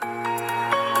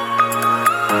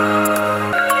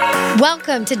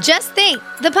Welcome to Just Think,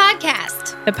 the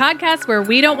podcast. The podcast where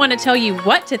we don't want to tell you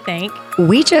what to think.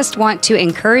 We just want to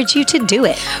encourage you to do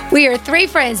it. We are three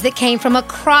friends that came from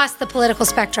across the political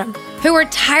spectrum, who were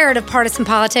tired of partisan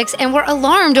politics and were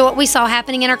alarmed at what we saw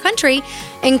happening in our country,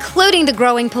 including the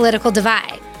growing political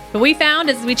divide. What we found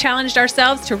as we challenged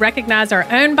ourselves to recognize our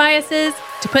own biases,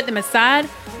 to put them aside,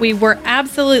 we were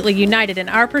absolutely united in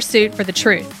our pursuit for the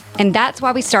truth. And that's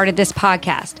why we started this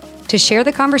podcast, to share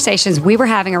the conversations we were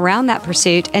having around that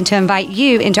pursuit and to invite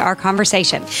you into our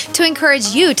conversation. To encourage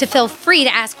you to feel free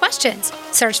to ask questions,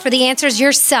 search for the answers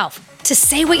yourself, to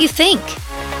say what you think.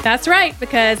 That's right,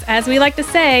 because as we like to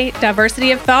say,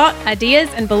 diversity of thought, ideas,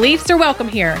 and beliefs are welcome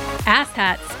here.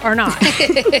 Asshats are not.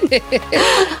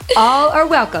 All are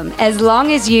welcome as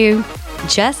long as you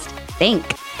just think.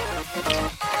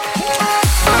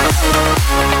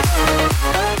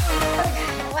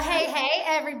 Well, hey,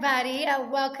 everybody.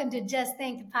 Welcome to Just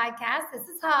Think, the podcast. This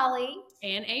is Holly.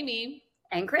 And Amy.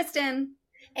 And Kristen.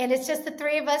 And it's just the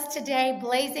three of us today,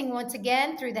 blazing once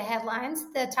again through the headlines,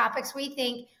 the topics we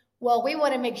think, well, we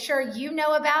want to make sure you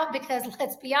know about, because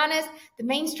let's be honest, the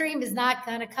mainstream is not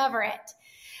going to cover it.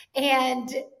 And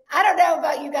I don't know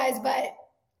about you guys, but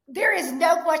there is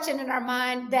no question in our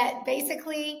mind that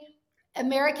basically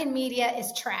American media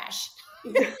is trash.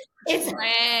 It's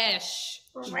trash.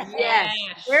 Yes,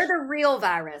 we're the real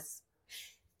virus.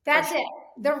 That's it.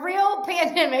 The real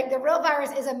pandemic, the real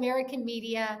virus is American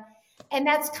media. And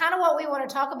that's kind of what we want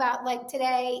to talk about like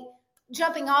today.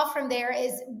 Jumping off from there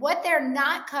is what they're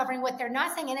not covering, what they're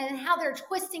not saying, and how they're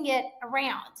twisting it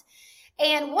around.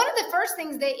 And one of the first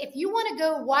things that if you want to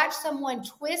go watch someone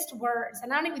twist words,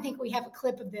 and I don't even think we have a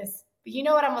clip of this, but you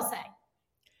know what I'm going to say.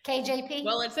 KJP?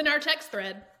 Well, it's in our text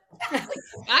thread.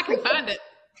 I can find it.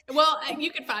 Well,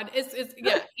 you can find it. It's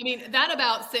yeah. I mean, that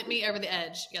about sent me over the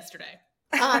edge yesterday.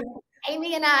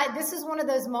 Amy and I, this is one of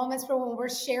those moments where when we're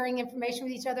sharing information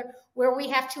with each other, where we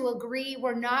have to agree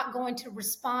we're not going to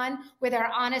respond with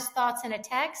our honest thoughts in a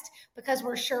text because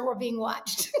we're sure we're being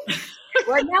watched.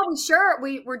 Well, now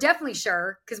we're definitely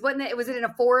sure, because was it in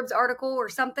a Forbes article or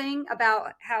something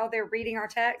about how they're reading our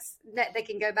texts, that they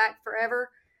can go back forever?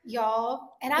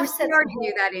 Y'all, and we already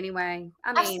knew that anyway.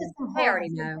 I mean, they already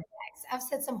know. I've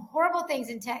said some horrible things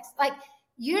in text, like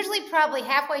usually probably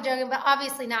halfway joking, but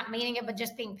obviously not meaning it, but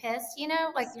just being pissed, you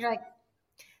know, like you're like,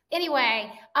 anyway.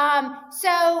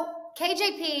 So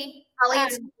KJP.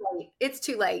 Holly, it's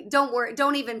too late. Don't worry.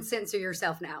 Don't even censor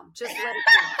yourself now. Just let it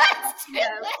go.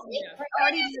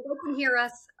 Already, they can hear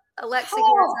us. Alexa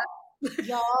hears us.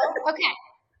 Y'all. Okay.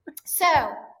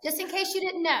 So just in case you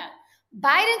didn't know,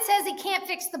 Biden says he can't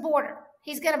fix the border.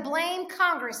 He's going to blame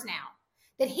Congress now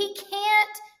that he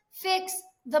can't fix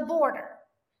the border.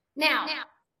 Now,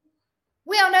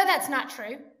 we all know that's not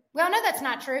true. We all know that's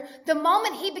not true. The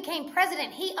moment he became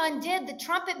president, he undid the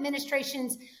Trump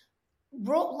administration's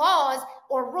laws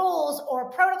or rules or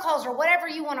protocols or whatever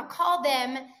you want to call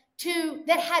them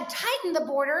that had tightened the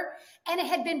border, and it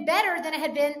had been better than it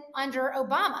had been under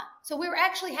Obama. So we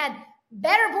actually had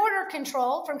better border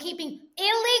control from keeping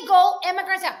illegal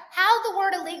immigrants out. How the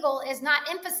word illegal is not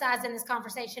emphasized in this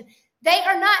conversation. They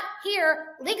are not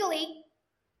here legally.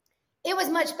 It was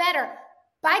much better.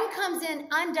 Biden comes in,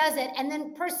 undoes it, and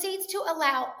then proceeds to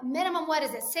allow minimum,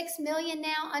 6 million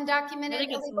now undocumented? I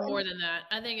think it's more than that.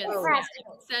 I think it's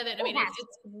 7. I mean,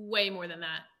 it's way more than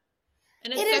that.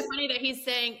 And it's so funny that he's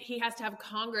saying he has to have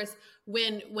Congress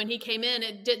when he came in,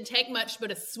 it didn't take much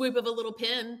but a swoop of a little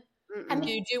pen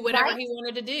to do whatever he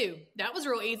wanted to do. That was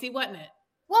real easy, wasn't it?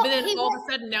 Well, but then all of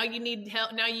a sudden now you need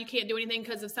help. Now you can't do anything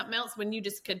because of something else when you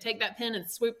just could take that pen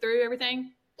and swoop through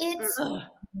everything. It's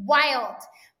wild.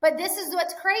 But this is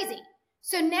what's crazy.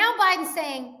 So now Biden's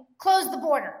saying, close the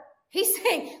border. He's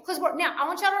saying, close the border. Now, I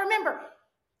want y'all to remember,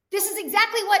 this is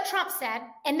exactly what Trump said,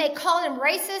 and they called him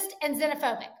racist and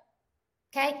xenophobic.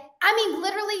 Okay? I mean,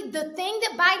 literally, the thing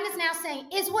that Biden is now saying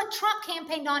is what Trump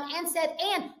campaigned on and said,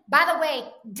 and by the way,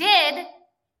 did.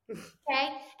 Okay?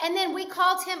 And then we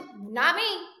called him, not me,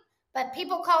 but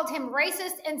people called him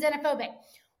racist and xenophobic.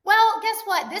 Well, guess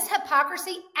what? This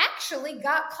hypocrisy actually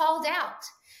got called out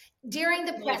during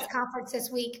the press conference this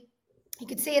week. You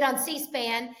could see it on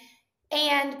C-SPAN.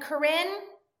 And Corinne,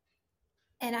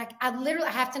 and I literally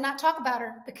have to not talk about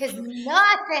her because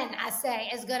nothing I say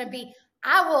is going to be,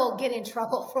 I will get in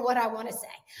trouble for what I want to say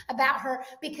about her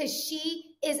because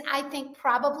she is, I think,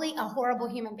 probably a horrible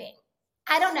human being.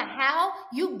 I don't know how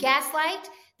you gaslight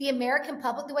the American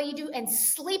public the way you do and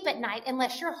sleep at night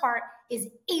unless your heart is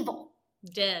evil.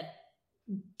 Dead.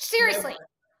 Seriously.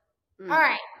 All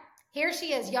right. Here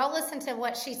she is. Y'all listen to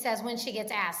what she says when she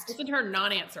gets asked. Listen to her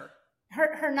non-answer.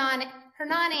 Her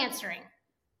non-answering.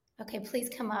 Okay, please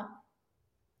come up.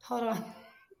 Hold on.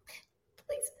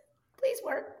 Please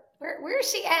work. Where is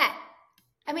she at?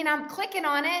 I mean, I'm clicking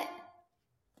on it.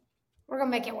 We're going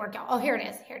to make it work out. Oh, here it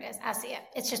is. Here it is. I see it.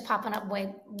 It's just popping up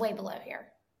way below here.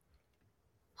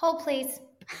 Hold, please.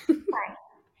 All right.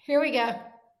 Here we go.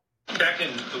 Back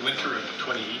in the winter of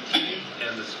 2018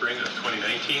 and the spring of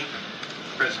 2019,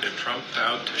 President Trump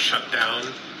vowed to shut down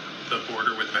the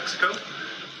border with Mexico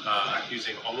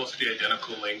using almost the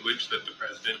identical language that the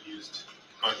president used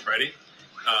on Friday.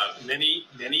 Many,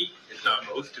 if not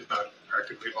most, if not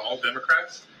practically all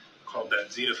Democrats called that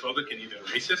xenophobic and even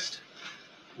racist.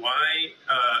 Why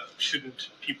shouldn't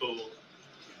people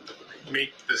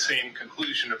make the same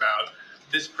conclusion about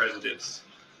this president's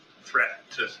threat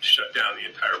to shut down the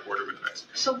entire border with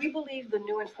Mexico? So we believe the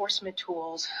new enforcement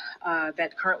tools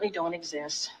that currently don't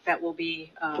exist, that will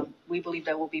be, we believe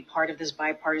that will be part of this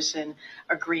bipartisan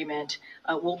agreement,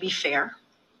 will be fair.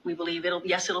 We believe it'll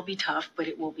be tough, but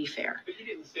it will be fair. But he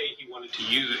didn't say he wanted to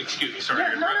use, excuse me, sorry.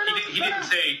 Yeah, he didn't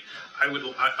say,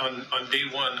 on day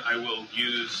one, I will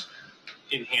use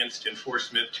enhanced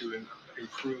enforcement to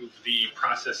improve the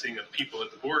processing of people at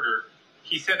the border.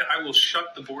 He said, I will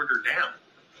shut the border down,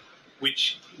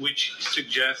 which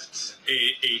suggests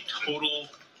a total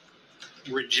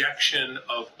rejection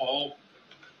of all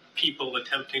people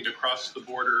attempting to cross the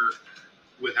border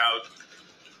without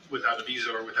a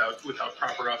visa or without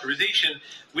proper authorization,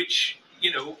 which,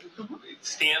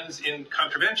 stands in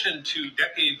contravention to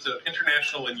decades of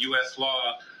international and U.S.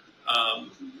 law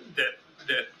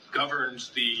that governs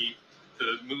the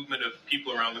movement of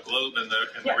people around the globe and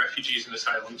the refugees and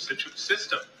asylum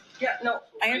system. Yeah, no,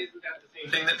 Isn't that the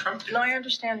same thing that Trump did? No, I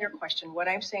understand your question. What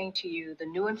I'm saying to you, the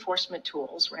new enforcement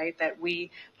tools, right, that we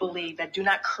believe that do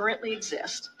not currently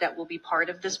exist, that will be part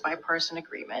of this bipartisan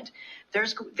agreement. There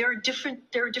are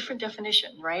different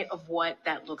definitions, right, of what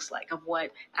that looks like, of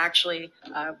what actually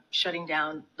shutting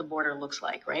down the border looks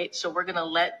like, right? So we're going to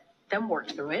let them work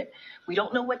through it. We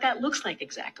don't know what that looks like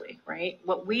exactly, right?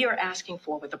 What we are asking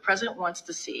for, what the president wants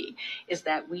to see, is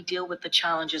that we deal with the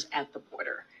challenges at the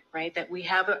border, right? That we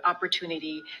have an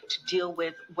opportunity to deal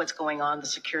with what's going on, the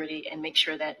security, and make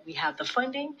sure that we have the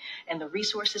funding and the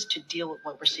resources to deal with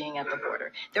what we're seeing at the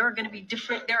border. There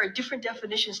are different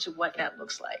definitions to what that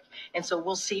looks like. And so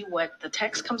we'll see what the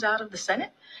text comes out of the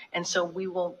Senate. And so we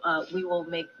will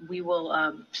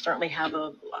certainly have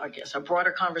a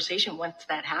broader conversation once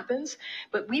that happens.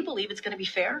 But we believe it's going to be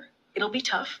fair. It'll be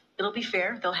tough. It'll be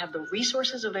fair. They'll have the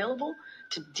resources available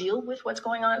to deal with what's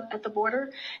going on at the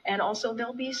border. And also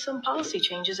there'll be some policy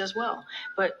changes as well.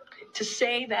 But to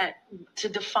say that, to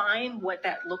define what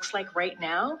that looks like right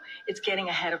now, it's getting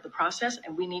ahead of the process.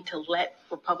 And we need to let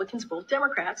Republicans, both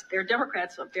Democrats, they're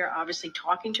Democrats up there obviously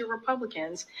talking to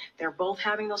Republicans. They're both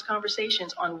having those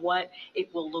conversations on what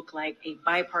it will look like, a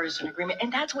bipartisan agreement.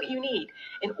 And that's what you need.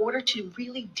 In order to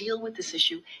really deal with this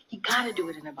issue, you got to do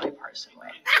it in a bipartisan way.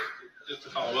 Just to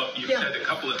follow up, you've said a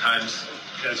couple of times,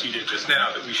 as you did just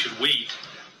now, that we should wait.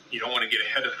 You don't want to get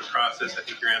ahead of the process. I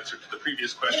think your answer to the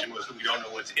previous question was that we don't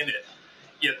know what's in it.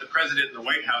 Yet the president and the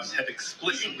White House have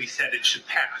explicitly said it should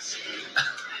pass.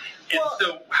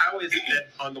 So how is it that,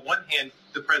 on the one hand,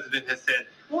 the president has said,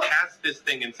 pass this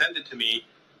thing and send it to me,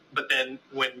 but then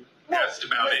when asked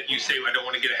about it, you say, I don't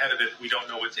want to get ahead of it, we don't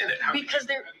know what's in it? How because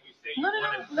do you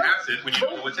say pass it when you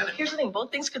don't know what's in it? Here's the thing.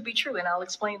 Both things could be true, and I'll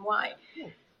explain why.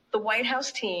 The White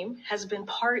House team has been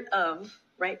part of,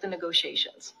 right, the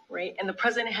negotiations, right? And the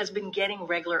president has been getting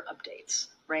regular updates,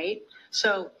 right?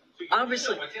 So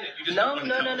obviously, no.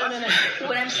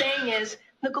 What I'm saying is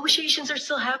negotiations are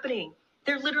still happening.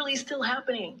 They're literally still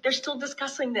happening. They're still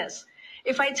discussing this.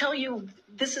 If I tell you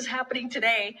this is happening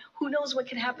today, who knows what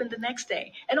can happen the next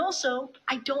day? And also,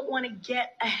 I don't want to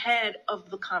get ahead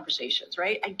of the conversations,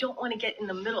 right? I don't want to get in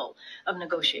the middle of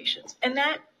negotiations. And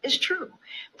that is true.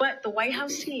 But the White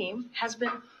House team has been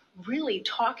really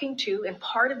talking to and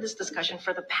part of this discussion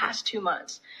for the past 2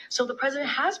 months. So the president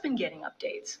has been getting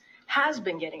updates.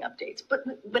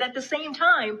 But at the same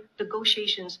time,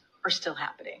 negotiations are still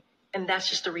happening. And that's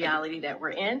just the reality that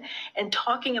we're in. And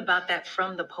talking about that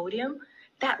from the podium,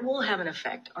 that will have an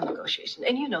effect on negotiations.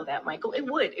 And you know that, Michael. It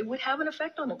would have an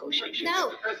effect on negotiations. No.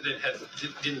 The president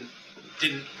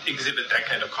didn't exhibit that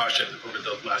kind of caution over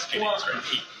the last few days, right?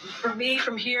 For me,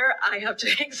 from here, I have to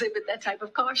exhibit that type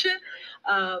of caution.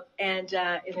 And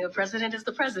the president is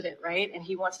the president, right? And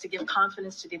he wants to give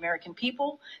confidence to the American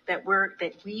people that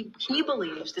he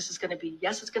believes this is going to be,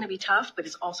 yes, it's going to be tough, but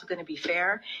it's also going to be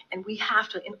fair. And we have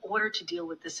to, in order to deal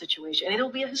with this situation, and it'll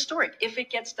be a historic, if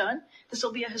it gets done, this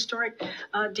will be a historic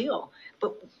deal.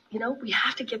 But, we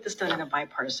have to get this done in a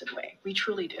bipartisan way. We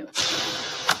truly do.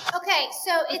 Okay. Okay,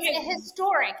 so it's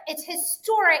historic. It's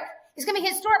historic. It's going to be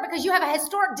historic because you have a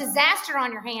historic disaster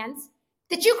on your hands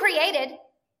that you created.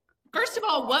 First of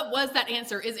all, what was that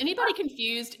answer? Is anybody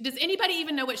confused? Does anybody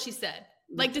even know what she said?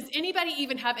 Like, does anybody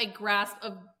even have a grasp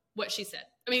of what she said?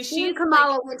 I mean, she and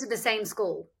Kamala went to the same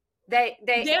school.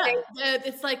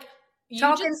 It's like you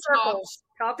talk just in circles,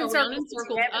 up, down,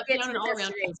 and all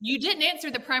around. You didn't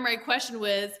answer the primary question: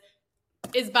 was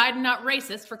is Biden not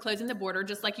racist for closing the border,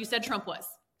 just like you said Trump was?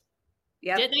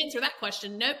 Yep. Didn't answer that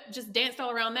question. Nope. Just danced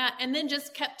all around that, and then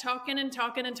just kept talking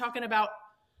about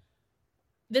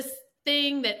this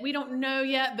thing that we don't know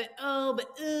yet, but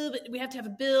we have to have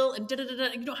a bill, and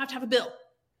you don't have to have a bill.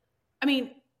 I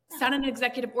mean, sign an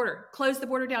executive order, close the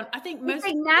border down. I think most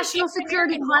national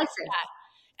security crisis.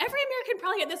 Every American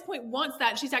probably at this point wants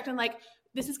that. She's acting like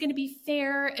this is going to be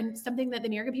fair and something that the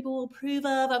American people will approve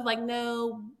of. I'm like,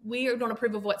 no, we don't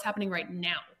approve of what's happening right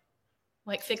now.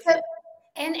 Like, fix it.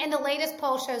 And the latest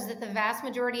poll shows that the vast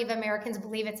majority of Americans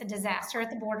believe it's a disaster at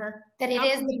the border, that it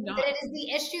is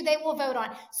the issue they will vote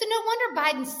on. So no wonder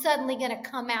Biden's suddenly going to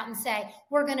come out and say,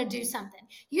 we're going to do something.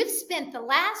 You've spent the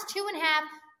last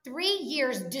 2.5-3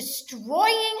 years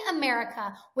destroying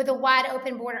America with a wide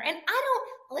open border. And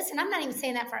I'm not even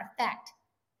saying that for effect.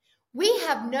 We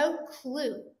have no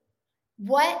clue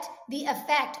what the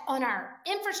effect on our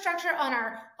infrastructure, on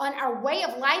our way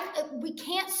of life. We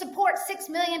can't support 6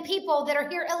 million people that are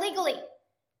here illegally.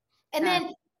 And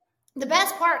then the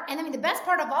best part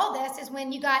of all this is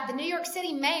when you got the New York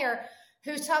City mayor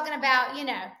who's talking about,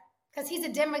 because he's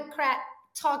a Democrat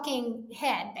talking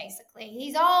head, basically.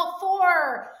 He's all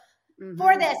for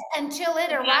this until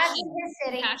it arrives in his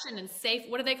city. Passion and safe.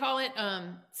 What do they call it?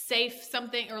 Safe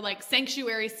something, or like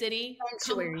sanctuary city.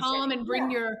 Come home and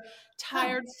bring your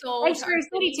tired soul. Sanctuary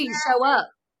city teams show up.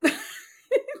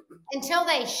 Until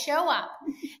they show up.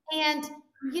 And,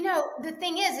 the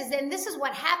thing is and this is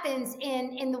what happens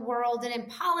in the world and in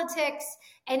politics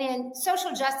and in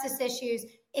social justice issues.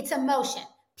 It's emotion.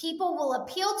 People will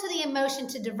appeal to the emotion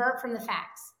to divert from the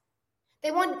facts.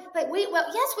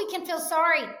 Yes, we can feel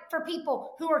sorry for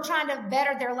people who are trying to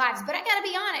better their lives, but I got to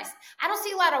be honest. I don't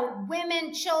see a lot of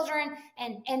women, children,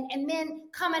 and men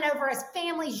coming over as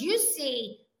families. You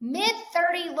see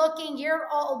mid-30 looking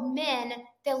year-old men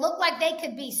that look like they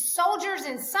could be soldiers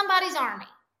in somebody's army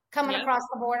coming across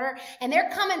the border, and they're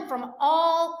coming from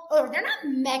all over. They're not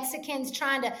Mexicans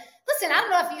trying to listen. I don't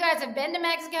know if you guys have been to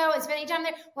Mexico and spent any time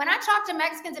there. When I talk to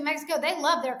Mexicans in Mexico, they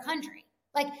love their country.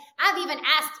 Like, I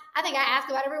think I ask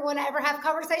about everyone I ever have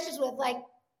conversations with, like,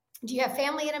 do you have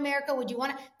family in America? Would you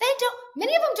want to?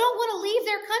 Many of them don't want to leave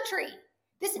their country.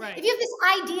 If you have this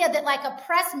idea that like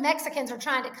oppressed Mexicans are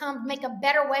trying to come make a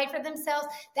better way for themselves,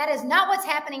 that is not what's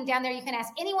happening down there. You can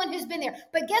ask anyone who's been there.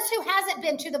 But guess who hasn't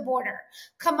been to the border?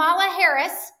 Kamala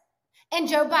Harris and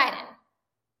Joe Biden.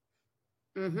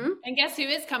 Mm-hmm. And guess who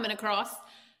is coming across?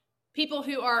 People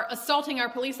who are assaulting our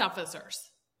police officers.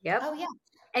 Yep. Oh, yeah.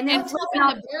 And then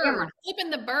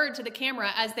flipping the bird to the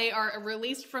camera as they are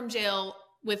released from jail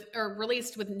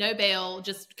released with no bail,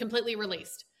 just completely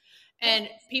released. And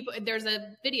there's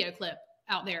a video clip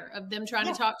out there of them trying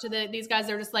to talk to these guys.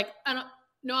 They're just like,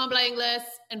 no habla inglés,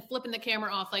 and flipping the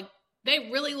camera off. Like, they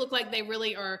really look like they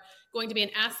really are going to be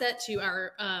an asset to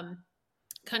our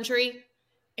country.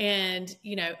 And,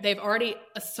 they've already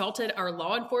assaulted our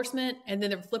law enforcement, and then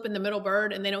they're flipping the middle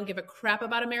bird, and they don't give a crap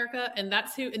about America. And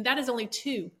that is only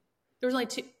two. There's only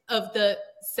two of the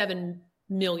 6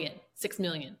 million.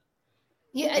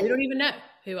 Yeah. We don't even know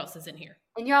who else is in here.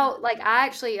 And y'all,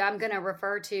 I'm going to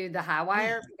refer to the High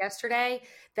Wire yesterday,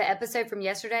 the episode from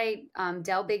yesterday.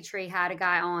 Del Bigtree had a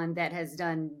guy on that has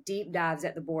done deep dives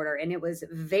at the border, and it was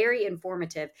very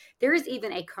informative. There is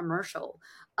even a commercial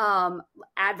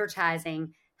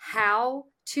advertising how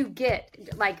to get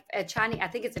like a Chinese, I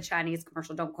think it's a Chinese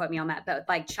commercial. Don't quote me on that, but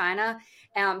like China,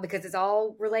 because it's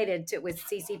all related to with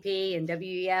CCP and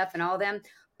WEF and all them.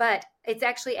 But it's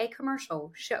actually a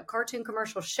cartoon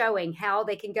commercial showing how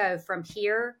they can go from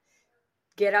here,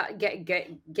 get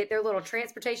their little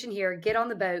transportation here, get on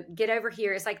the boat, get over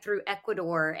here. It's like through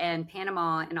Ecuador and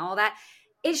Panama and all that.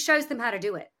 It shows them how to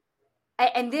do it.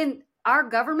 And then our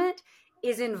government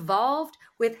is involved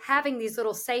with having these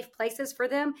little safe places for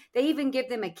them. They even give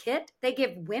them a kit. They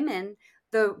give women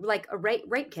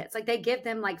rape kits. Like, they give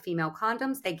them like female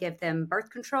condoms. They give them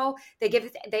birth control.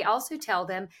 They also tell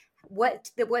them what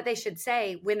they should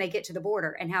say when they get to the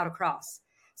border and how to cross.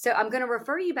 So I'm going to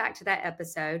refer you back to that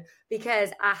episode because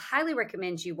I highly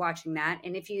recommend you watching that.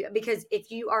 And if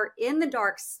you are in the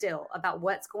dark still about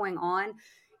what's going on,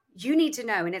 you need to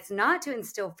know. And it's not to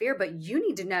instill fear, but you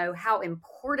need to know how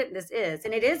important this is.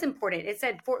 And it is important. It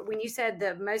said when you said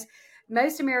the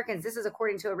Most Americans, this is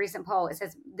according to a recent poll, it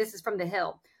says, this is from The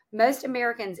Hill. Most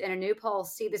Americans in a new poll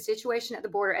see the situation at the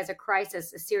border as a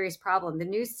crisis, a serious problem. The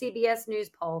new CBS News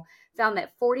poll found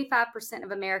that 45%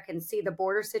 of Americans see the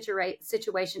border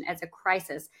situation as a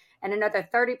crisis, and another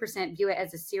 30% view it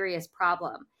as a serious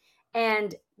problem.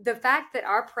 And the fact that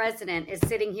our president is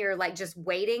sitting here like just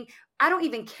waiting, I don't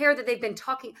even care that they've been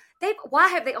talking. Why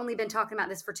have they only been talking about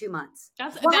this for 2 months?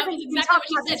 That was exactly what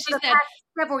she said. She said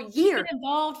several years. Been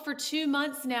involved for 2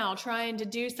 months now trying to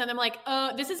do something. I'm like,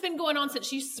 this has been going on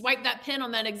since you swiped that pin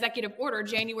on that executive order,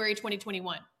 January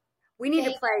 2021. We need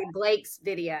to play Blake's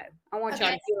video. I want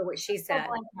y'all to hear what she said.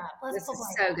 This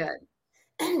is so good.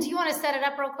 Do you want to set it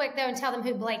up real quick though and tell them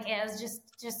who Blake is,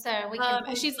 just so we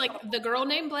can? She's like the girl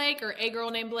named Blake or a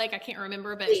girl named Blake. I can't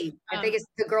remember, but I think it's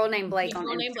the girl named Blake. The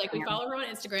girl named Blake. We follow her on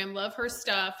Instagram. Love her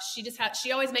stuff.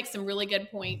 She always makes some really good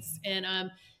points,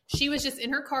 and she was just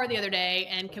in her car the other day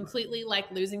and completely like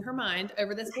losing her mind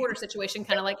over this border situation,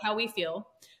 kind of like how we feel,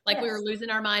 like we were losing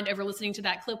our mind over listening to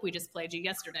that clip we just played you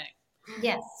yesterday.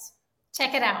 Yes,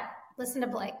 check it out. Listen to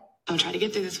Blake. I'm trying to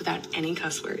get through this without any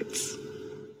cuss words.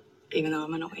 Even though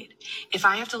I'm annoyed. If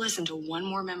I have to listen to one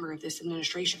more member of this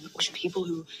administration, which people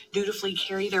who dutifully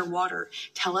carry their water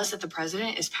tell us that the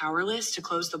president is powerless to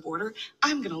close the border,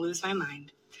 I'm going to lose my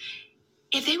mind.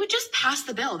 If they would just pass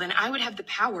the bill, then I would have the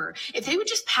power. If they would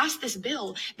just pass this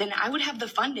bill, then I would have the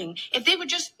funding. If they would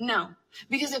just, no.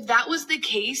 Because if that was the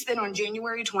case, then on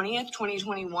January 20th,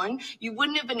 2021, you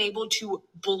wouldn't have been able to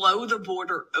blow the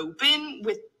border open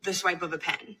with the swipe of a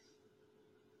pen.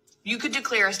 You could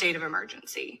declare a state of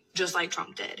emergency, just like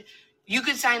Trump did. You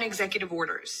could sign executive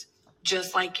orders,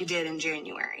 just like you did in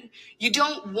January. You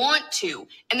don't want to.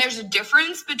 And there's a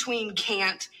difference between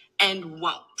can't and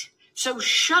won't. So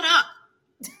shut up.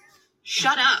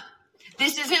 Shut up.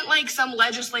 This isn't like some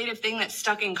legislative thing that's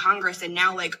stuck in Congress and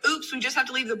now like, oops, we just have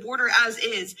to leave the border as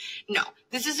is. No,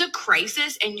 this is a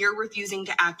crisis and you're refusing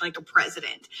to act like a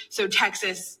president. So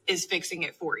Texas is fixing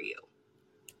it for you.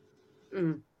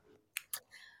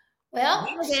 Well,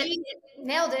 she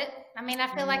nailed it. I mean,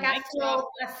 I feel like I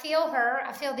feel her.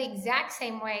 I feel the exact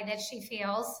same way that she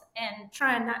feels, and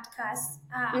trying not to cuss.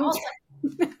 Also,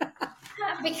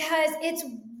 because it's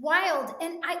wild,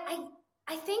 and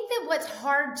I think that what's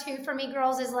hard too for me,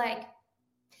 girls, is like,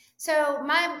 so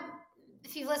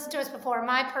if you've listened to us before,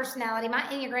 my personality, my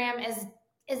Enneagram is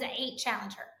an 8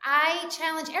 challenger. I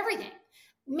challenge everything,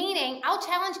 meaning I'll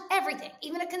challenge everything,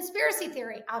 even a conspiracy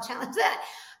theory. I'll challenge that.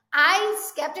 I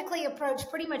skeptically approach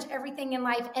pretty much everything in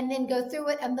life and then go through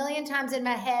it a million times in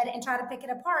my head and try to pick it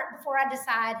apart before I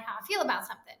decide how I feel about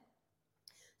something.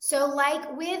 So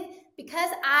because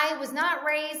I was not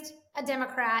raised a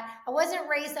Democrat, I wasn't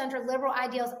raised under liberal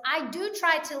ideals, I do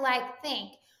try to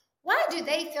think, why do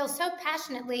they feel so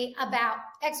passionately about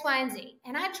X, Y, and Z?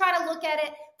 And I try to look at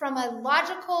it from a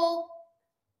logical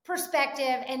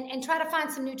perspective and try to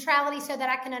find some neutrality so that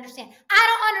I can understand.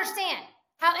 I don't understand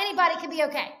how anybody can be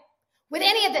okay with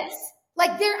any of this. I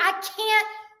can't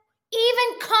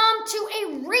even come to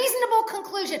a reasonable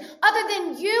conclusion other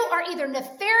than you are either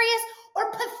nefarious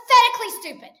or pathetically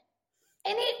stupid.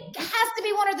 And it has to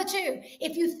be one of the two.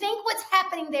 If you think what's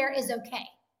happening there is okay,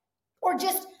 or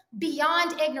just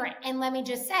beyond ignorant. And let me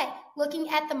just say, looking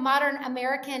at the modern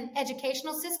American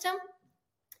educational system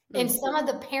and some of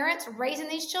the parents raising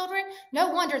these children,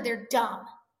 no wonder they're dumb.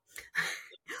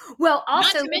 Well,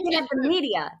 also looking at the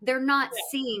media, they're not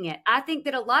seeing it. I think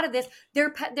that a lot of this,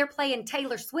 they're playing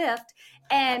Taylor Swift,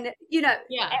 and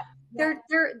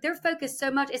they're focused so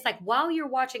much. It's like while you're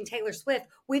watching Taylor Swift,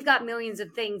 we've got millions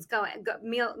of things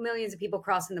millions of people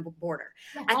crossing the border.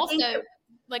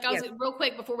 Real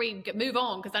quick before we move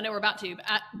on, because I know we're about to. But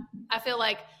I feel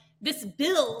like this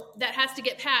bill that has to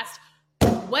get passed.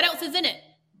 What else is in it?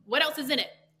 What else is in it?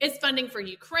 It's funding for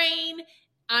Ukraine.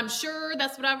 I'm sure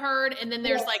that's what I've heard. And then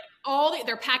there's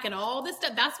they're packing all this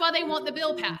stuff. That's why they want the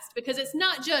bill passed, because it's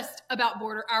not just about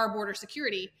our border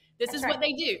security. This is what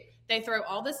they do. They throw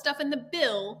all this stuff in the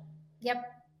bill. Yep.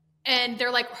 And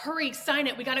they're like, hurry, sign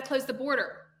it. We got to close the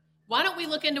border. Why don't we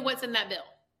look into what's in that bill?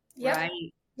 Yep.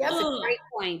 Right. That's a great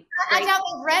point. I doubt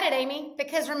they've read it, Amy,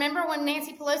 because remember when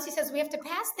Nancy Pelosi says we have to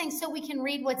pass things so we can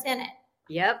read what's in it.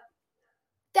 Yep.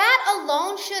 That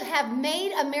alone should have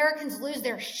made Americans lose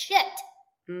their shit.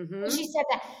 Mm-hmm. When she said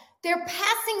that. They're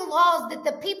passing laws that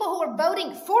the people who are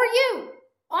voting for you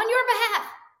on your behalf.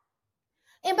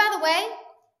 And by the way,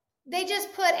 they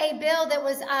just put a bill that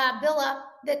was bill up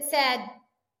that said,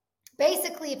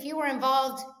 basically, if you were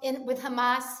involved with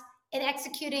Hamas in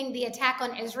executing the attack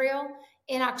on Israel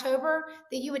in October,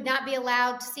 that you would not be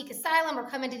allowed to seek asylum or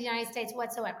come into the United States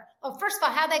whatsoever. Well, first of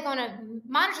all, how are they going to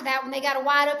monitor that when they got a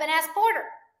wide open ass border?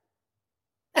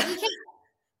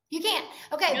 You can't.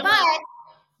 Okay, No,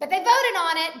 but they voted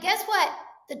on it. Guess what?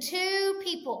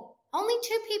 Only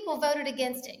two people voted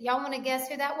against it. Y'all want to guess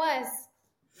who that was?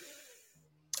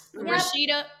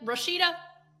 Rashida.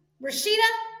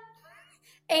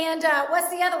 And what's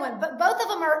the other one? But both of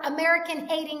them are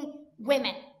American-hating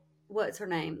women. What's her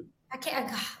name? I can't.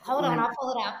 Hold on, I'll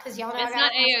pull it out because y'all know. It's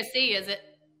not AOC, is it?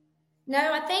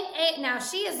 No, I think now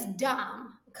she is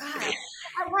dumb. God,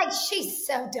 she's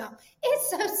so dumb. It's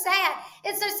so sad.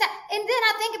 It's so sad. And then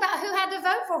I think about who had to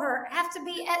vote for her. Have to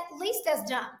be at least as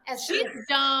dumb as she is. She's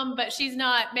dumb, but she's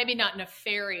maybe not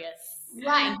nefarious in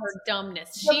her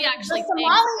dumbness. She actually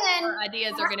thinks her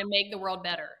ideas are going to make the world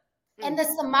better. And the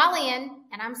Somalian,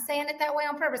 and I'm saying it that way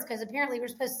on purpose because apparently we're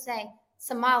supposed to say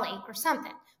Somali or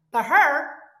something. But her,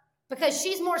 because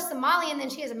she's more Somalian than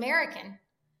she is American,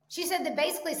 she said that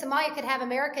basically Somalia could have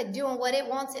America doing what it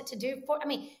wants it to do.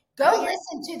 Go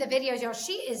listen to the videos, y'all.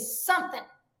 She is something.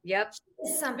 Yep.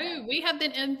 She is something. Ooh, we have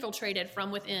been infiltrated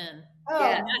from within. Oh,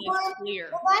 yeah, that is clear.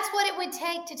 Well, that's what it would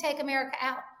take to take America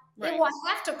out. Right. It will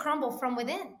have to crumble from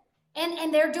within.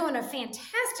 And they're doing a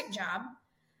fantastic job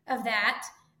of that.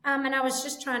 And I was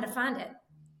just trying to find it.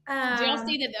 Do y'all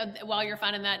see that while you're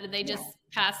finding that, did they just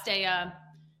passed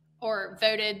or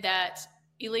voted that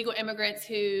illegal immigrants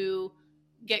who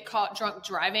get caught drunk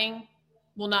driving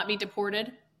will not be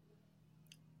deported?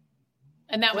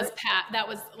 And that was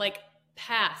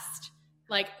passed.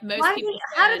 Like most people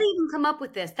how did they even come up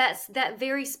with this? That's that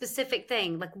very specific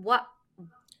thing. Like what?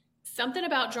 Something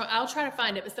about drunk. I'll try to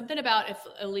find it, but something about if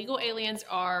illegal aliens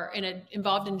are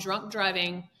involved in drunk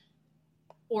driving,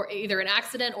 or either an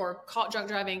accident or caught drunk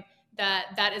driving,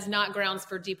 that is not grounds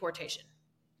for deportation.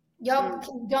 Y'all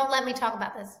don't let me talk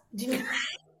about this.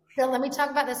 Don't let me talk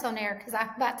about this on air because I'm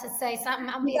about to say something.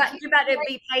 You're about to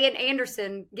be paying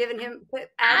Anderson, giving him. Do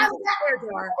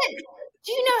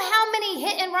you know how many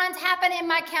hit and runs happen in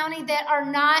my county that are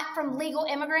not from legal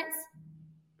immigrants?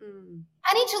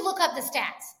 I need to look up the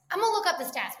stats. I'm going to look up the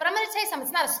stats, but I'm going to tell you something.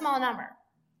 It's not a small number.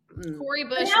 Cori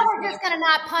Bush. Now we're just going to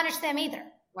not punish them either.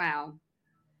 Wow.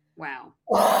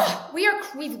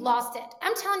 We've lost it.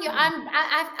 I'm telling you,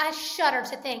 I shudder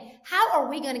to think, how are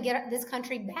we going to get this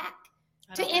country back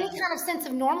to any kind of sense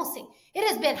of normalcy? It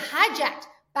has been hijacked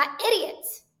by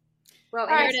idiots. Well,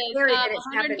 here it is.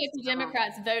 150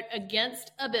 Democrats vote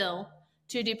against a bill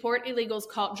to deport illegals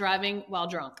caught driving while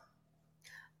drunk.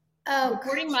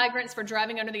 Deporting migrants for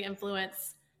driving under the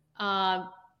influence.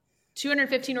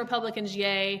 215 Republicans,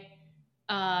 yay.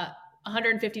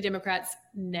 150 Democrats,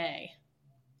 nay.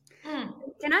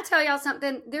 Can I tell y'all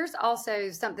something? There's also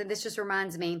something, this just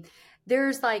reminds me.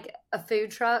 There's like a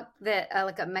food truck that,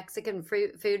 like a Mexican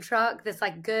food truck that's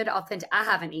like good, authentic. I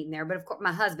haven't eaten there, but of course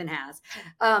my husband has,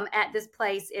 at this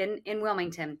place in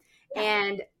Wilmington.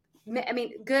 And I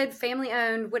mean, good, family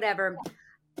owned, whatever.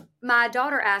 My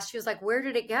daughter asked, she was like, where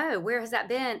did it go? Where has that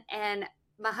been? And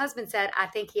my husband said, I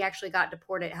think he actually had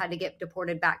to get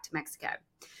deported back to Mexico.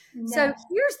 No. So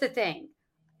here's the thing.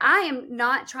 I am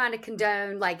not trying to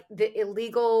condone like the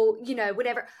illegal,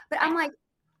 whatever. But I'm like,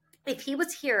 if he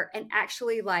was here and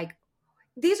actually like,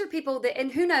 these are people that,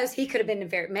 and who knows, he could have been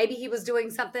nefarious. Maybe he was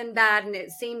doing something bad and it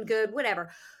seemed good,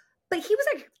 whatever. But he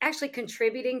was actually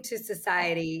contributing to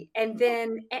society and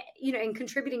then, and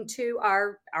contributing to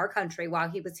our country while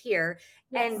he was here,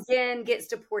 and then gets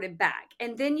deported back.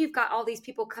 And then you've got all these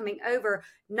people coming over,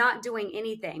 not doing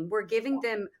anything. We're giving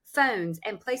them phones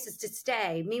and places to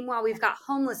stay. Meanwhile, we've got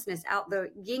homelessness out the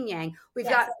yin yang. We've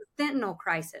got a fentanyl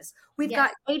crisis. We've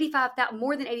got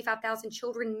more than 85,000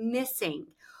 children missing.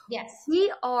 Yes.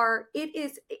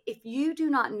 If you do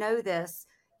not know this,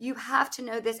 you have to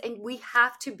know this, and we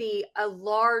have to be a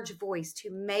large voice to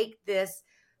make this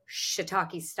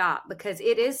shiitake stop, because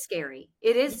it is scary.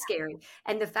 It is scary.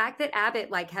 And the fact that Abbott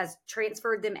has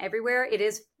transferred them everywhere, it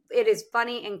is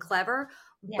funny and clever.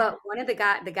 Yeah. But one of the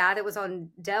guy that was on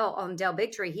Del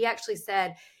Bigtree, he actually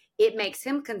said it makes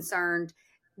him concerned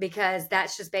because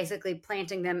that's just basically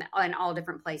planting them in all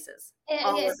different places. It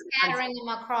is scattering them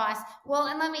across. Well,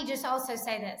 and let me just also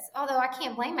say this, although I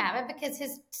can't blame Abbott because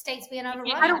his state's being overrun.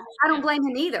 I don't blame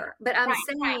him either, but I'm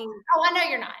saying. Right. Oh, I know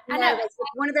you're not. I know.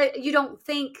 One of the, you don't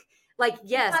think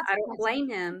yes, I don't blame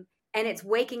him, and it's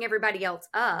waking everybody else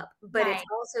up, but it's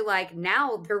also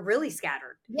now they're really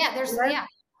scattered. Yeah,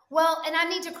 Well, and I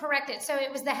need to correct it. So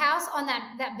it was the House on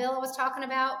that bill I was talking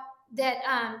about that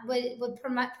would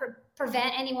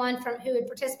prevent anyone who had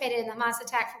participated in the Hamas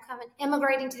attack from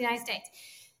immigrating to the United States.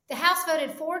 The House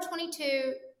voted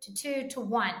 422 to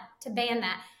 2-1 to ban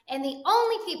that. And the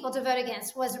only people to vote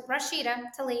against was Rashida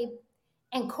Tlaib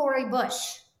and Cori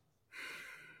Bush.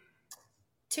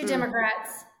 Two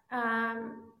Democrats.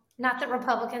 Not that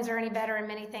Republicans are any better in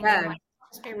many things. No.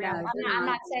 Let's be real. I'm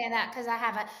not saying that because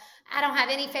I don't have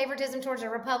any favoritism towards a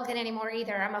Republican anymore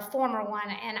either. I'm a former one,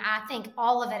 and I think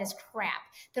all of it is crap.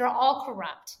 They're all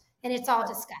corrupt, and it's all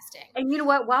disgusting. And you know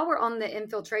what? While we're on the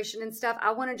infiltration and stuff,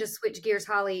 I want to just switch gears,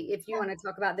 Holly, if you want to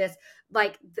talk about this,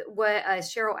 like what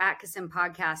Cheryl Atkinson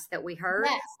podcast that we heard,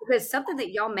 because something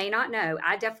that y'all may not know,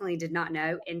 I definitely did not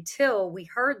know until we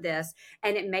heard this,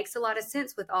 and it makes a lot of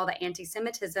sense with all the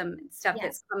anti-Semitism stuff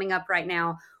that's coming up right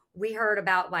now. We heard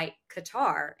about like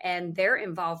Qatar and their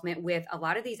involvement with a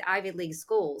lot of these Ivy League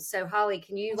schools. So Holly,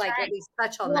 can you at least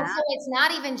touch on that? So it's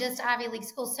not even just Ivy League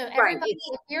schools. So everybody,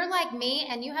 if you're like me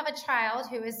and you have a child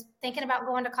who is thinking about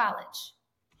going to college,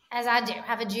 as I do,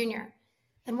 have a junior,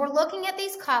 and we're looking at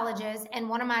these colleges, and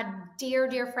one of my dear,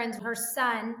 dear friends, her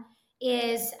son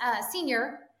is a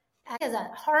senior, has a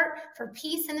heart for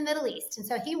peace in the Middle East. And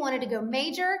so he wanted to go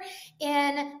major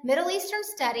in Middle Eastern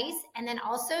studies and then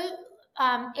also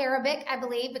Arabic, I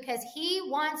believe, because he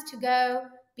wants to go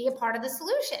be a part of the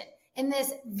solution in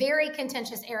this very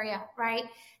contentious area, right?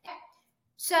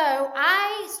 So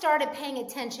I started paying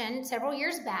attention several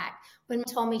years back when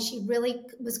she told me she really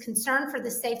was concerned for the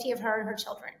safety of her and her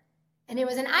children. And it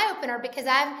was an eye-opener because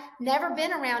I've never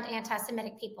been around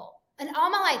anti-Semitic people. And all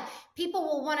my life, people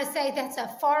will want to say that's a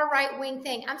far right-wing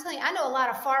thing. I'm telling you, I know a lot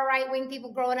of far right-wing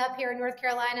people growing up here in North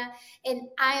Carolina. And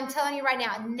I am telling you right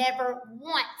now, I never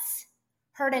once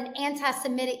heard an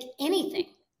anti-Semitic anything,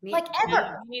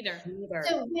 ever. Neither.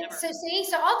 So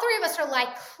all three of us are like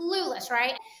clueless,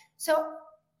 right? So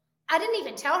I didn't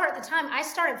even tell her at the time. I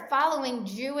started following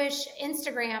Jewish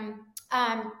Instagram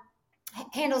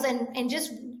handles and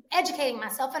just educating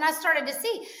myself. And I started to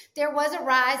see there was a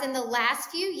rise in the last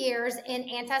few years in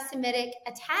anti-Semitic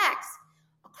attacks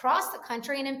across the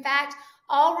country. And in fact,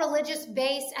 all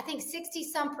religious-based, I think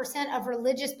 60% of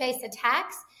religious-based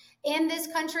attacks in this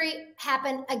country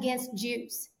happen against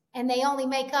Jews. And they only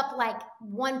make up like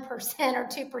 1% or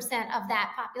 2% of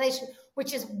that population,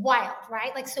 which is wild,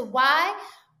 right? So why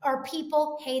are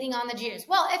people hating on the Jews?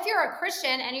 Well, if you're a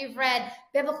Christian and you've read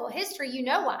biblical history, you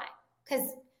know why. Because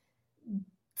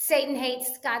Satan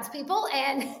hates God's people,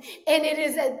 and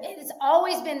it's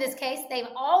always been this case. They've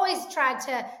always tried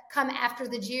to come after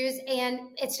the Jews, and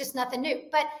it's just nothing new.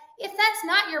 But if that's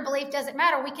not your belief, doesn't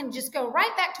matter. We can just go right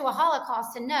back to a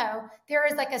Holocaust and know there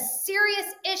is like a serious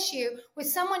issue with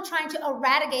someone trying to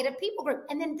eradicate a people group.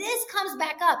 And then this comes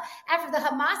back up after the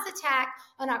Hamas attack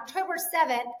on October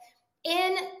 7th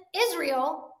in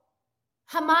Israel.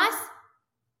 Hamas,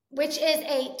 which is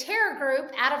a terror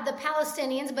group out of the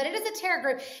Palestinians, but it is a terror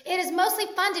group. It is mostly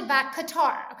funded by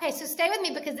Qatar. Okay, so stay with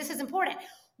me because this is important.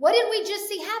 What did we just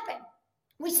see happen?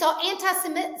 We saw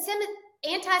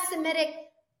anti-Semitic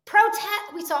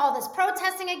protest. We saw all this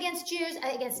protesting against Jews,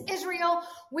 against Israel.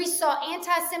 We saw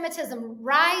anti-Semitism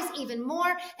rise even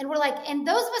more. And we're like, and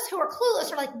those of us who are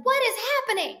clueless are like, what is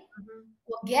happening? Mm-hmm.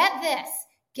 Well, get this.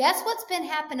 Guess what's been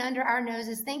happening under our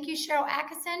noses? Thank you, Cheryl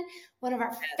Atkinson, one of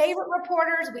our favorite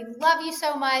reporters. We love you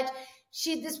so much.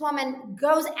 This woman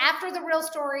goes after the real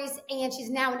stories, and she's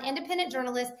now an independent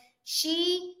journalist.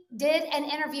 She did an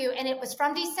interview, and it was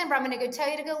from December. I'm going to go tell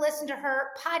you to go listen to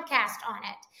her podcast on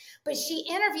it. But she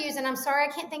interviews, and I'm sorry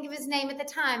I can't think of his name at the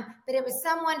time, but it was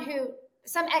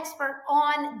some expert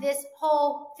on this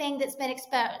whole thing that's been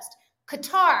exposed.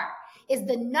 Qatar is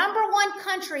the #1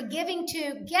 country giving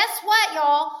to, guess what,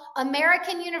 y'all?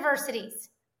 American universities.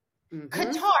 Mm-hmm.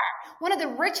 Qatar, one of the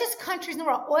richest countries in the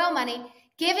world, oil money,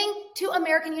 giving to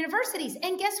American universities.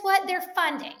 And guess what? They're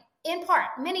funding, in part,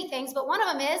 many things, but one of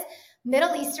them is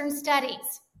Middle Eastern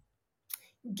studies.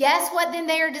 Guess what then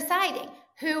they are deciding?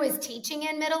 Who is teaching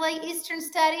in Middle Eastern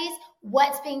studies?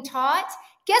 What's being taught?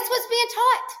 Guess what's being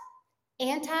taught?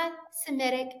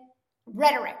 Anti-Semitic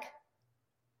rhetoric.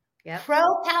 Yep.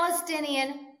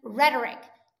 Pro-Palestinian rhetoric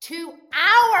to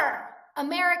our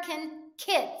American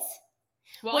kids.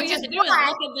 Well, all you have to do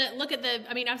is look at the.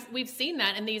 I mean, we've seen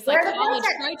that in these college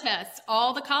protests.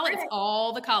 All the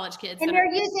college kids, and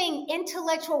they're using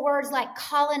intellectual words like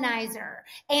colonizer,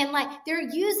 and they're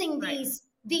using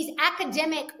these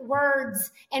academic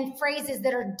words and phrases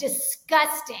that are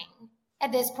disgusting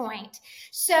at this point.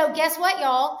 So guess what,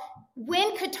 y'all?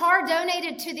 When Qatar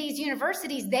donated to these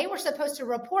universities, they were supposed to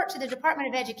report to the Department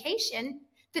of Education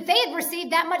that they had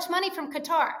received that much money from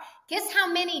Qatar. Guess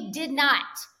how many did not?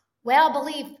 Well, I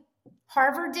believe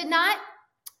Harvard did not.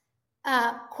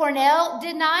 Cornell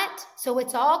did not. So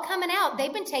it's all coming out.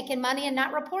 They've been taking money and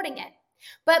not reporting it.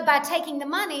 But by taking the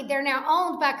money, they're now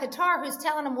owned by Qatar, who's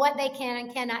telling them what they can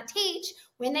and cannot teach.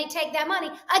 When they take that money,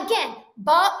 again,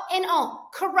 bought and owned,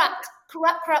 corrupt.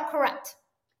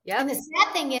 Yep. And the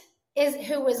sad thing is,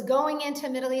 who was going into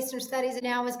Middle Eastern studies and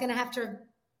now is going to have to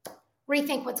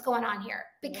rethink what's going on here,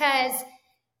 because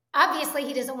obviously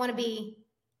he doesn't want to be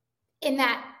in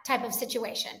that type of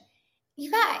situation.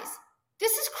 You guys,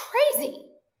 this is crazy.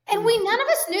 And none of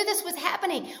us knew this was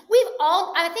happening.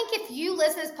 I think if you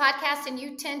listen to this podcast and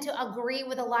you tend to agree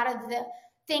with a lot of the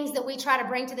things that we try to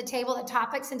bring to the table, the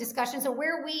topics and discussions, or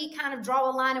where we kind of draw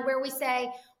a line and where we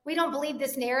say, we don't believe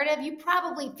this narrative, you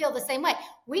probably feel the same way.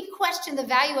 We question the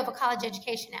value of a college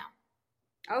education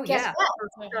now. Oh, Guess yeah.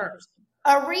 what? Sure.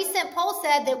 A recent poll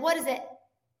said that,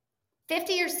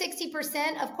 50 or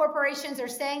 60% of corporations are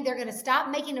saying they're going to stop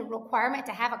making a requirement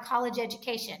to have a college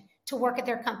education to work at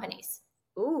their companies.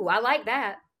 Ooh, I like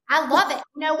that. I love it.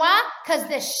 You know why? Because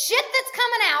the shit that's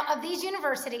coming out of these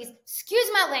universities, excuse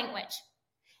my language,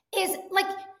 is like,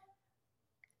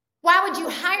 why would you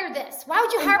hire this? Why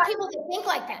would you hire people that think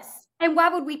like this? And why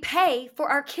would we pay for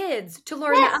our kids to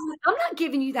learn that? I'm not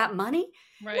giving you that money.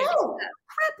 Right. No. A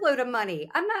crap load of money.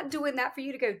 I'm not doing that for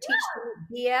you to go teach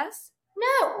BS.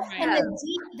 No. Right. And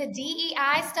the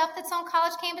DEI stuff that's on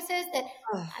college campuses,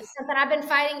 something I've been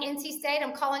fighting NC State.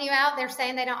 I'm calling you out. They're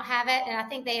saying they don't have it. And I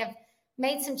think they have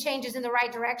made some changes in the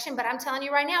right direction. But I'm telling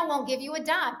you right now, I won't give you a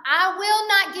dime. I will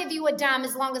not give you a dime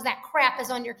as long as that crap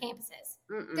is on your campuses.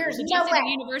 There's no way.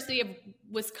 The University of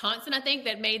Wisconsin, I think,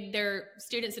 that made their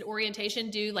students at orientation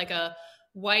do like a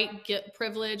white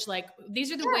privilege. Like,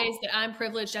 these are the ways that I'm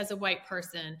privileged as a white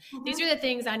person. These are the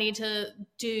things I need to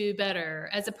do better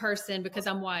as a person because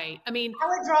I'm white. I mean, I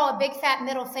would draw a big fat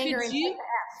middle finger and take the F.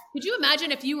 Could you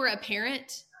imagine if you were a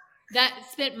parent that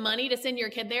spent money to send your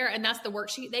kid there and that's the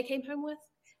worksheet they came home with?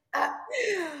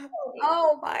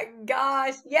 Oh my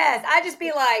gosh. Yes. I'd just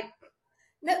be like,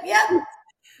 no, yep.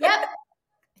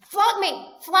 Flog me.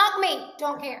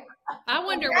 Don't care. I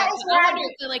wonder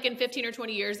if like in 15 or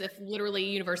 20 years, if literally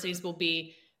universities will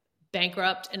be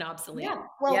bankrupt and obsolete. Yeah.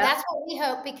 Well, that's what we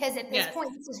hope, because at this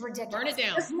point, this is ridiculous. Burn it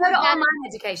down. Just go to online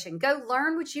education. Go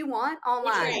learn what you want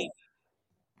online. Right.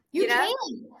 You can.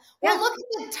 Well, look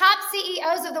at the top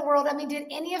CEOs of the world. I mean, did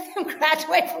any of them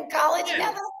graduate from college?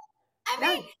 Yeah.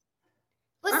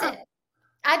 Listen,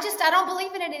 I don't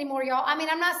believe in it anymore, y'all. I mean,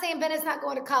 I'm not saying Bennett's not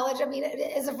going to college. I mean,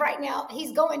 as of right now,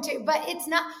 he's going to, but it's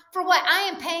not for what I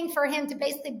am paying for him to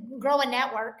basically grow a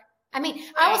network. I mean,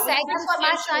 I will say that's what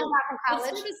my son got from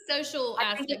college. It's sort of the social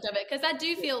aspect of it, because I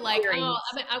do feel like,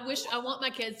 I want my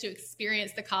kids to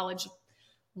experience the college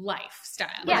lifestyle,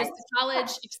 just the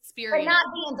college experience, but not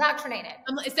be indoctrinated.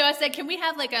 So I said, can we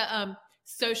have like a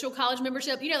social college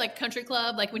membership? You know, like country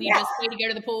club, like when you just pay to go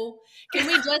to the pool. Can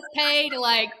we just pay to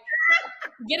like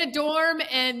get a dorm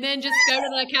and then just go to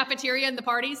the cafeteria and the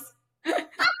parties? You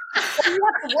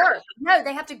have to work. No,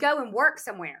 they have to go and work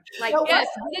somewhere. Like, get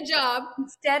a job.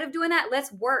 Instead of doing that,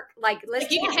 let's work. Like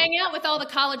you can hang out with all the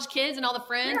college kids and all the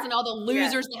friends and all the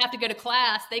losers that have to go to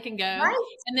class. They can go,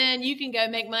 and then you can go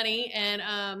make money. And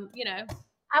I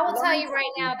will tell you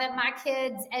right now that my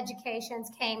kids'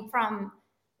 educations came from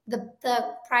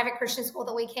the private Christian school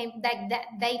that we came.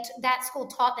 That school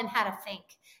taught them how to think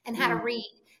and how to read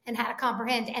and how to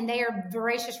comprehend, and they are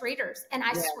voracious readers. And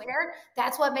I swear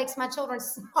that's what makes my children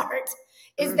smart,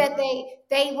 is that they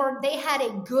had a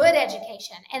good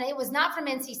education, and it was not from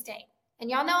NC State.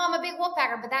 And y'all know I'm a big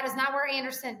Wolfpacker, but that is not where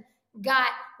Anderson got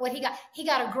what he got. He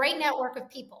got a great network of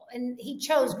people, and he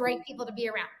chose great people to be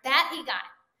around. That he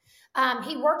got.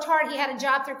 He worked hard. He had a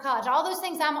job through college. All those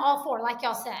things I'm all for, like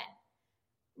y'all said.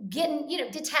 Getting,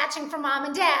 detaching from mom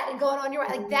and dad and going on your way,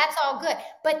 like that's all good.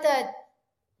 But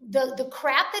the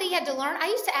crap that he had to learn, I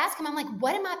used to ask him, I'm like,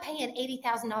 what am I paying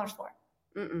 $80,000 for?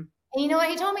 And you know what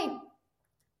he told me?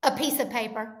 A piece of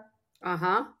paper.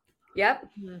 Yep.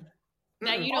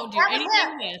 That you don't do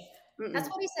anything with. That's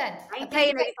what he said. I ain't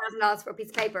paying $80,000 for a piece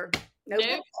of paper.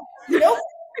 Nope.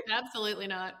 Absolutely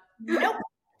not. Nope.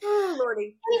 Oh,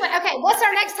 Lordy. Anyway, okay, what's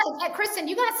our next time? Kristen,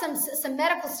 you got some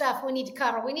medical stuff we need to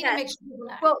cover. We need to make sure people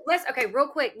know. Well, real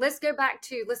quick, let's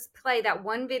play that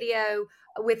one video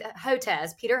with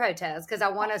Hotez, Peter Hotez, because I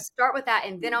want to start with that,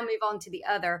 and then I'll move on to the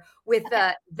other with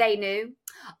They Knew.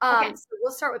 So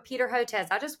we'll start with Peter Hotez.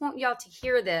 I just want y'all to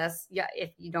hear this. Yeah,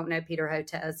 if you don't know Peter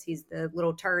Hotez, he's the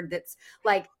little turd that's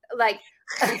like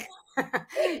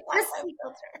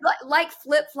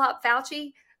flip-flop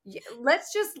Fauci.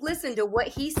 Let's just listen to what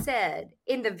he said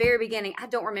in the very beginning. I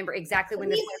don't remember exactly when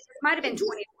this was. It might have been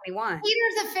 2021.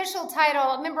 Peter's official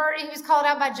title. Remember, he was called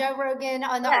out by Joe Rogan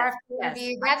on the RFK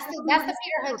interview. That's the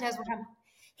Peter Hotez we're talking about.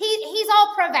 He's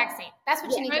all pro-vaccine. That's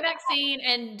what you need. Pro-vaccine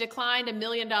and declined $1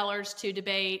 million to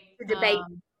debate.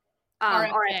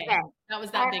 RFK. That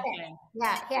was that big thing.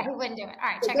 Yeah, he wouldn't do it. All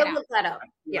right, check it it out. Look that up.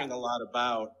 A lot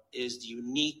about is the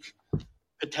unique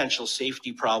potential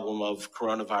safety problem of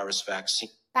coronavirus vaccine.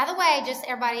 By the way, just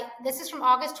everybody, this is from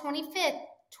August 25th,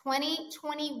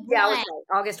 2021. Yeah, right.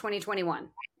 August 2021.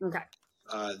 Okay.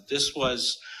 This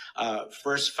was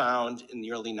first found in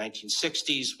the early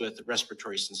 1960s with the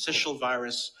respiratory syncytial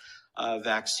virus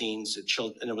vaccines,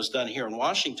 and it was done here in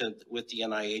Washington with the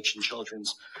NIH and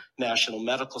Children's National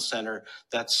Medical Center,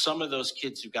 that some of those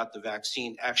kids who got the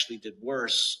vaccine actually did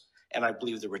worse. And I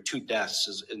believe there were 2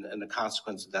 deaths in the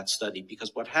consequence of that study,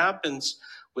 because what happens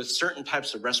with certain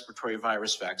types of respiratory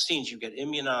virus vaccines, you get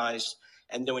immunized,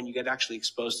 and then when you get actually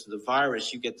exposed to the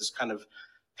virus, you get this kind of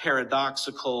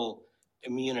paradoxical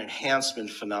immune enhancement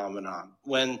phenomenon.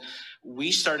 When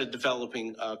we started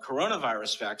developing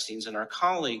coronavirus vaccines, and our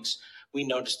colleagues, we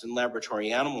noticed in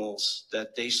laboratory animals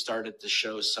that they started to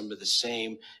show some of the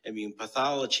same immune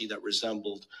pathology that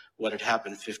resembled what had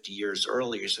happened 50 years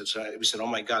earlier. So we said, oh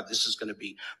my God, this is going to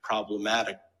be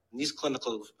problematic. And these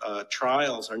clinical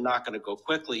trials are not going to go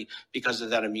quickly because of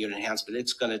that immune enhancement.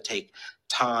 It's going to take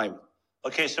time.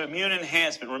 Okay, so immune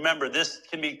enhancement. Remember, this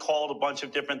can be called a bunch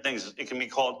of different things. It can be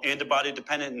called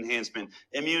antibody-dependent enhancement,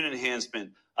 immune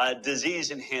enhancement, disease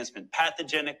enhancement,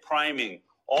 pathogenic priming,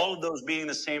 all of those being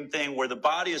the same thing, where the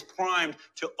body is primed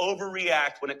to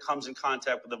overreact when it comes in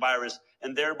contact with the virus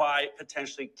and thereby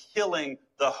potentially killing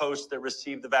the host that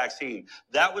received the vaccine.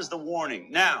 That was the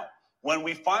warning. Now, when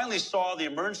we finally saw the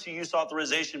emergency use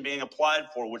authorization being applied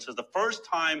for, which was the first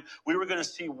time we were going to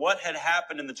see what had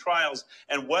happened in the trials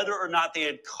and whether or not they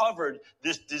had covered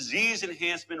this disease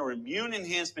enhancement or immune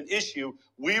enhancement issue,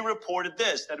 we reported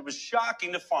this, that it was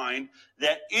shocking to find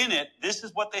that in it, this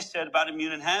is what they said about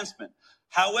immune enhancement.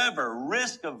 However,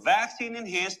 risk of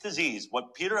vaccine-enhanced disease,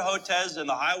 what Peter Hotez and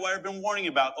the Highwire have been warning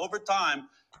about over time,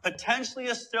 potentially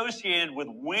associated with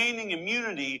waning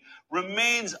immunity,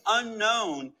 remains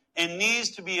unknown and needs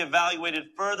to be evaluated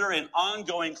further in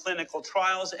ongoing clinical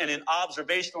trials and in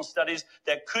observational studies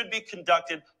that could be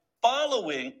conducted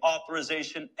following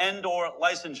authorization and/or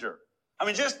licensure. I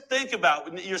mean, just think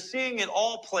about, you're seeing it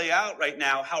all play out right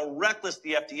now, how reckless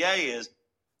the FDA is.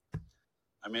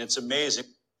 I mean, it's amazing.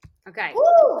 Okay.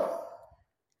 Woo!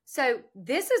 So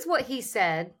this is what he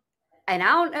said, and I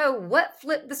don't know what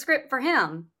flipped the script for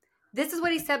him. This is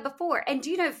what he said before. And do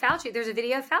you know Fauci, there's a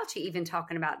video of Fauci even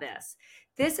talking about this.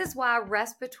 This is why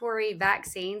respiratory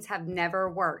vaccines have never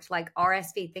worked, like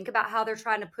RSV. Think about how they're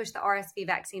trying to push the RSV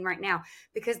vaccine right now,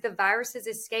 because the virus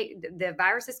escaped.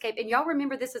 And y'all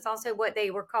remember, this is also what they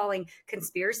were calling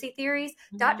conspiracy theories.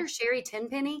 Mm-hmm. Dr. Sherry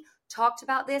Tenpenny talked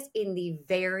about this in the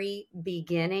very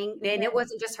beginning. And it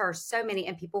wasn't just her, so many,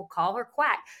 and people call her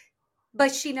quack,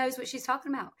 but she knows what she's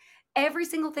talking about. Every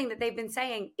single thing that they've been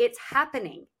saying, it's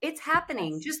happening. It's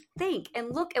happening. Yes. Just think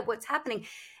and look at what's happening. Okay.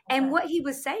 And what he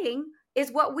was saying is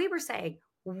what we were saying.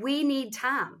 We need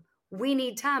time. We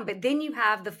need time. But then you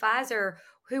have the Pfizer,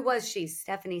 who was she?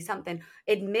 Stephanie something,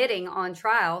 admitting on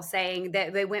trial, saying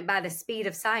that they went by the speed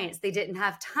of science. They didn't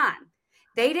have time.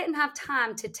 They didn't have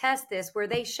time to test this, where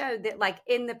they showed that, like,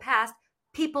 in the past,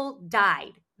 people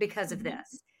died because of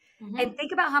this. Mm-hmm. And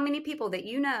think about how many people that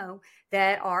you know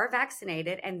that are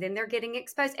vaccinated and then they're getting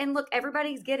exposed. And look,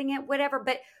 everybody's getting it, whatever.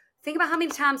 But think about how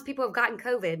many times people have gotten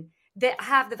COVID that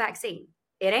have the vaccine.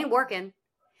 It ain't working.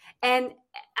 And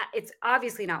it's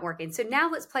obviously not working. So now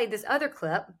let's play this other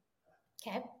clip.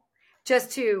 Okay.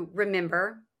 Just to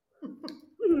remember.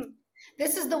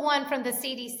 This is the one from the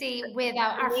CDC with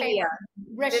our favorite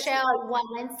Rochelle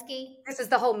Walensky. This is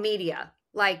the whole media,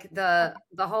 like the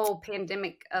whole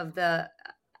pandemic of the,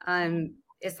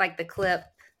 it's like the clip.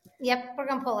 Yep, we're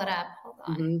gonna pull it up. Hold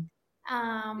on.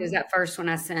 Mm-hmm. Is that first one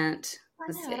I sent?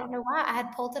 I don't know why I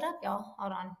had pulled it up, y'all.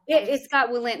 Hold on. It's got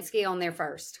Walensky on there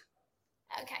first.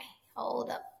 Okay, hold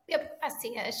up. Yep, I see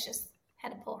it. It's just had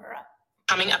to pull her up.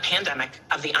 Becoming a pandemic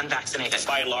of the unvaccinated.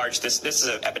 By and large, this is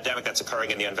an epidemic that's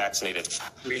occurring in the unvaccinated.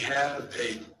 We have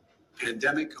a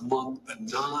pandemic among the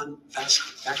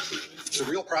non-vaccinated. The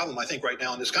real problem, I think, right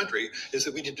now in this country is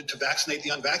that we need to vaccinate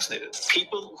the unvaccinated.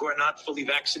 People who are not fully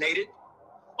vaccinated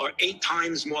are 8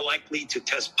 times more likely to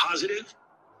test positive,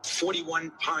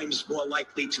 41 times more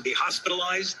likely to be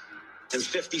hospitalized, and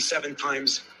 57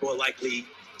 times more likely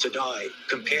to die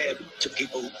compared to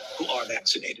people who are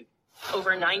vaccinated.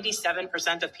 Over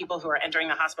 97% of people who are entering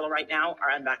the hospital right now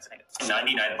are unvaccinated.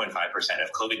 99.5%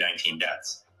 of COVID-19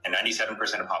 deaths and 97%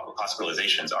 of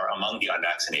hospitalizations are among the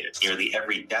unvaccinated. Nearly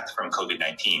every death from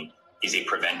COVID-19 is a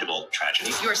preventable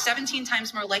tragedy. You are 17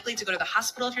 times more likely to go to the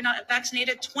hospital if you're not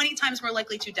vaccinated, 20 times more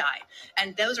likely to die.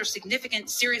 And those are significant,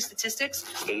 serious statistics.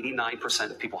 89%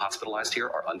 of people hospitalized here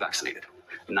are unvaccinated.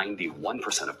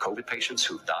 91% of COVID patients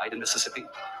who died in Mississippi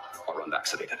are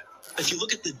unvaccinated. If you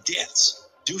look at the deaths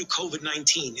due to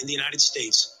COVID-19 in the United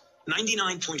States,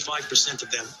 99.5%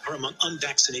 of them are among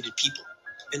unvaccinated people,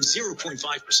 and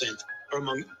 0.5% are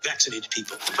among vaccinated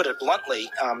people. To put it bluntly,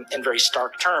 in very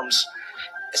stark terms,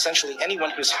 essentially anyone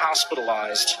who's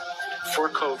hospitalized for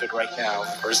COVID right now,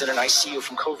 or is in an ICU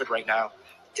from COVID right now,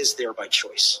 is there by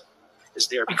choice, is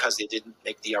there because they didn't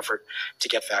make the effort to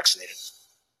get vaccinated.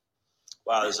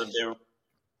 Wow,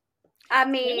 I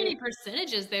mean, how many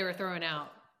percentages they were throwing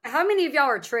out? How many of y'all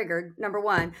are triggered? Number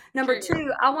one. Number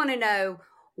two, I want to know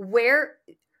where,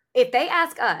 if they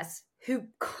ask us, who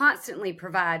constantly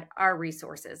provide our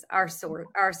resources, our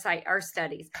site, our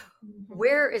studies,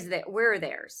 where are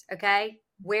theirs? Okay,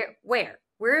 where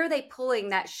are they pulling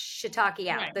that shiitake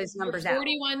out? Right. Those numbers You're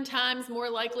 41 times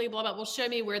more likely. Blah blah. Well, show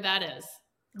me where that is.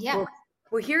 Yeah.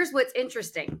 Well, here's what's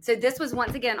interesting. So this was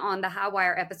once again on the High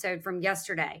Wire episode from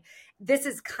yesterday. This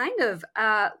is kind of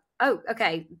so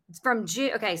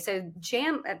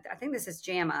JAMA, I think this is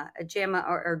JAMA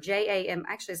or JAM.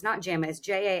 Actually, it's not JAMA. It's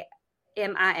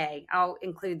JAMIA. I'll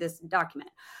include this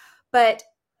document. But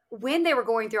when they were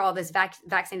going through all this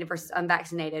vaccinated versus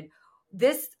unvaccinated,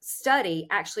 this study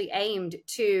actually aimed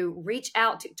to reach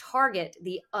out to target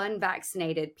the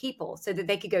unvaccinated people so that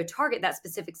they could go target that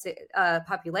specific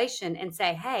population and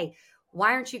say, hey,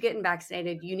 why aren't you getting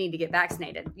vaccinated? You need to get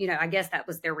vaccinated. You know, I guess that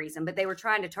was their reason, but they were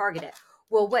trying to target it.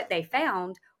 Well, what they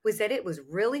found was that it was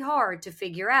really hard to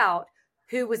figure out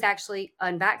who was actually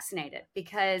unvaccinated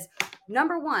because,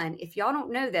 number one, if y'all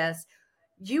don't know this,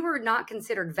 you were not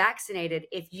considered vaccinated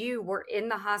if you were in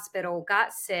the hospital,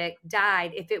 got sick,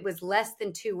 died, if it was less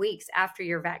than 2 weeks after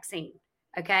your vaccine.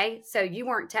 Okay. So you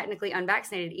weren't technically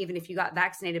unvaccinated, even if you got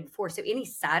vaccinated before. So any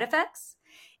side effects,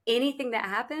 anything that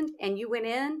happened and you went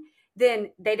in,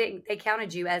 then they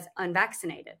counted you as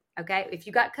unvaccinated. Okay. If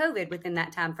you got COVID within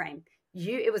that time frame,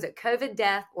 it was a COVID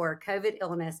death or a COVID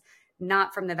illness,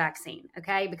 not from the vaccine,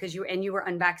 okay? Because you were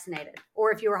unvaccinated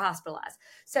or if you were hospitalized.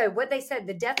 So what they said,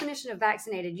 the definition of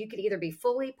vaccinated, you could either be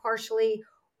fully, partially,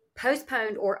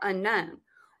 postponed, or unknown.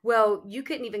 Well, you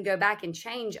couldn't even go back and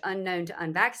change unknown to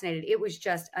unvaccinated. It was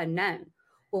just unknown.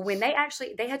 Well, when they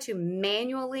had to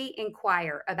manually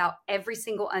inquire about every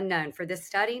single unknown for this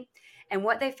study. And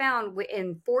what they found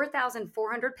in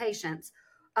 4,400 patients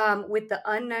with the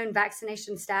unknown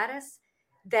vaccination status,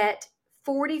 that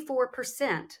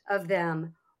 44% of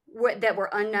them that were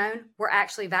unknown were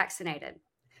actually vaccinated.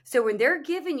 So when they're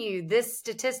giving you this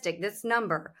statistic, this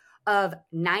number of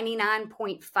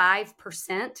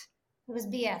 99.5%, it was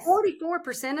BS.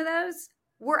 44% of those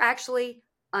were actually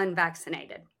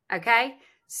unvaccinated. Okay.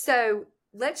 So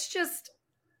let's just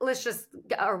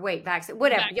vaccinate,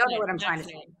 whatever. Y'all know what I'm trying to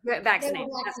say. Vaccinate.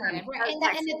 And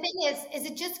the thing is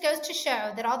it just goes to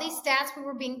show that all these stats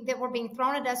that were being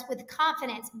thrown at us with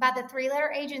confidence by the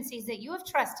three-letter agencies that you have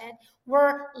trusted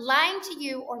were lying to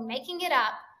you or making it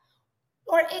up.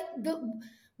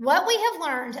 What we have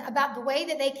learned about the way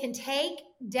that they can take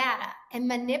data and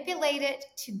manipulate it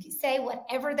to say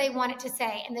whatever they want it to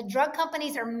say. And the drug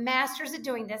companies are masters at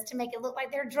doing this to make it look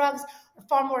like their drugs are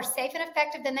far more safe and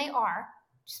effective than they are.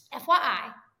 Just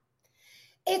FYI,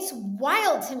 it's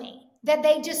wild to me that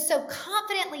they just so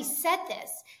confidently said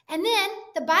this. And then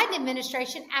the Biden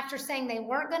administration, after saying they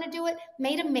weren't going to do it,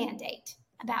 made a mandate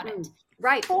about it.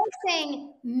 Right.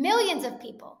 Forcing millions of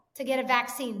people to get a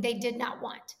vaccine they did not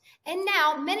want. And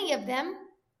now many of them,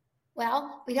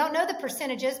 well, we don't know the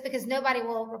percentages because nobody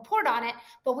will report on it,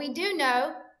 but we do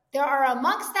know there are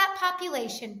amongst that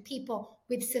population people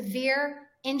with severe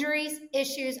injuries,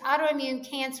 issues, autoimmune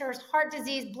cancers, heart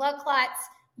disease, blood clots,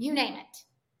 you name it.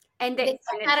 And they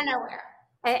come out of nowhere.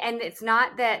 And it's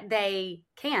not that they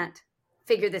can't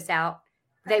figure this out.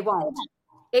 They won't.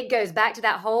 It goes back to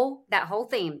that whole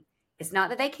theme. It's not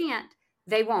that they can't.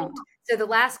 They won't. So the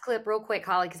last clip, real quick,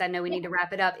 Holly, because I know we need to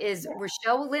wrap it up, is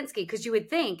Rochelle Walensky, because you would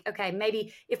think, okay,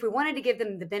 maybe if we wanted to give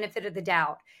them the benefit of the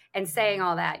doubt and saying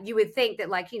all that, you would think that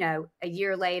a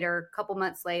year later, a couple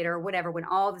months later, whatever, when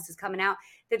all this is coming out,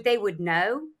 that they would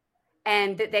know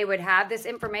and that they would have this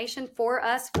information for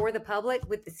us, for the public,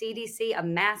 with the CDC, a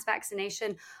mass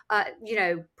vaccination,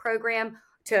 program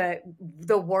to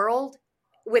the world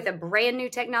with a brand new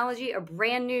technology, a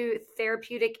brand new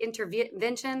therapeutic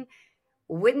intervention.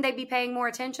 Wouldn't they be paying more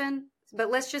attention? But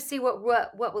let's just see what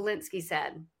Walensky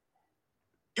said.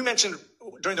 You mentioned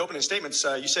during the opening statements,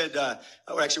 you said,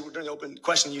 during the open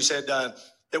question, you said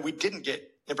that we didn't get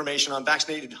information on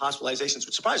vaccinated hospitalizations,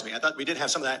 which surprised me. I thought we did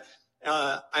have some of that.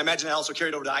 I imagine that also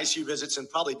carried over to ICU visits and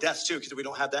probably deaths too, because we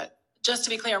don't have that Just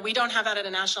to be clear, we don't have that at a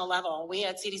national level. We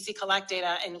at CDC collect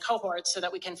data in cohorts so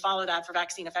that we can follow that for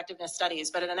vaccine effectiveness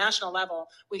studies. But at a national level,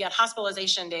 we get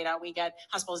hospitalization data, we get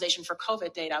hospitalization for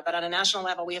COVID data. But at a national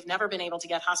level, we have never been able to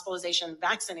get hospitalization,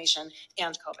 vaccination,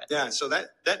 and COVID. Yeah, so that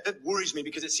worries me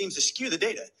because it seems to skew the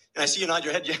data. And I see you nod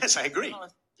your head, yes, I agree.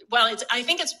 Well, I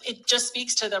think it just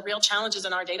speaks to the real challenges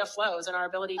in our data flows and our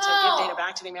ability to give data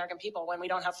back to the American people when we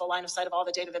don't have full line of sight of all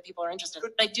the data that people are interested in.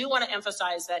 I do want to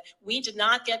emphasize that we did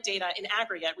not get data in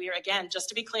aggregate. We are, again, just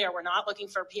to be clear, we're not looking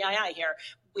for PII here.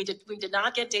 We did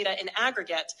not get data in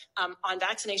aggregate on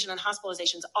vaccination and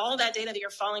hospitalizations. All of that data that you're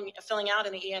filling out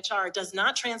in the EHR does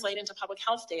not translate into public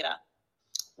health data.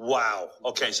 Wow.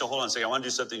 Okay, so hold on a second. I want to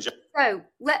do something. So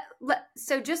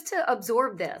so just to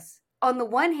absorb this. On the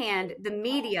one hand, the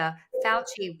media,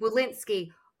 Fauci, Walensky,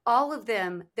 all of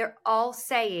them, they're all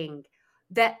saying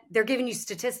that they're giving you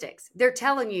statistics. They're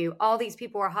telling you all these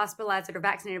people are hospitalized that are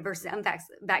vaccinated versus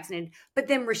unvaccinated. But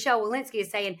then Rochelle Walensky is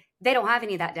saying they don't have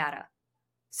any of that data.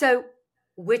 So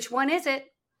which one is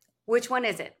it? Which one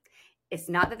is it? It's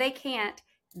not that they can't,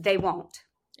 they won't.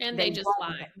 And they just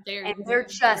lie. They're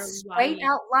just straight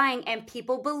out lying, and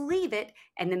people believe it,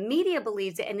 and the media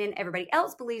believes it, and then everybody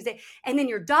else believes it, and then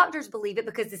your doctors believe it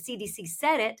because the CDC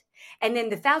said it, and then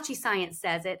the Fauci science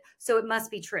says it, so it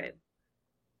must be true.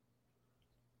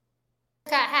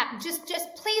 Just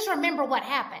please remember what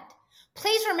happened.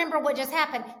 Please remember what just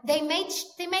happened. They made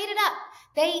it up.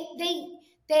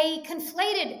 They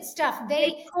conflated stuff.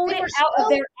 They pulled it out of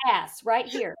their ass right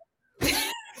here.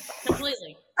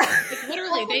 Completely. Like,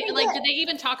 literally, did they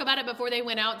even talk about it before they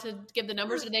went out to give the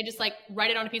numbers? Or did they just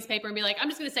write it on a piece of paper and be like, I'm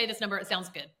just going to say this number, it sounds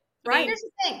good? Right. Here's the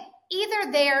thing.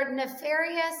 Either they're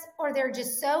nefarious or they're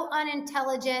just so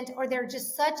unintelligent or they're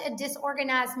just such a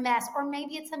disorganized mess, or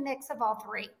maybe it's a mix of all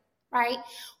three, right?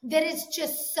 That it's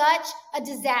just such a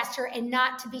disaster and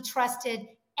not to be trusted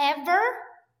ever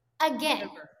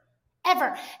again.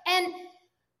 Ever. And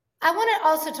I want to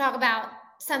also talk about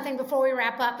something before we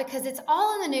wrap up, because it's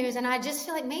all in the news, and I just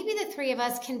feel like maybe the three of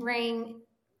us can bring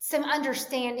some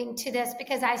understanding to this,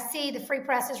 because I see the Free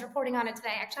Press is reporting on it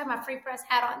today. Actually, I have my Free Press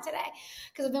hat on today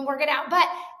because I've been working out. But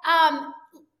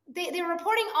they're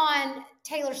reporting on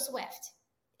Taylor Swift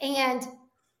and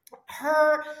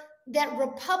that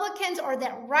Republicans or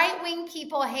that right-wing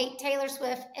people hate Taylor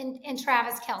Swift and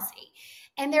Travis Kelce.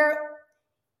 And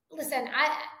listen,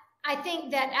 I think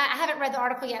that I haven't read the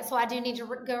article yet, so I do need to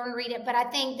go and read it. But I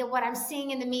think that what I'm seeing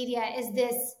in the media is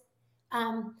this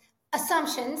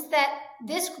assumptions that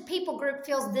this people group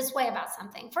feels this way about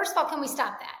something. First of all, can we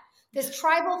stop that? This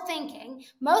tribal thinking.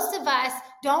 Most of us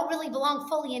don't really belong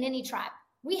fully in any tribe.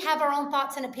 We have our own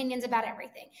thoughts and opinions about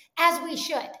everything, as we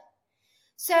should.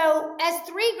 So as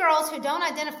three girls who don't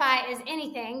identify as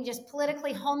anything, just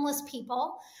politically homeless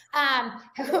people,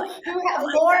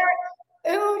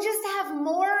 who just have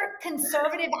more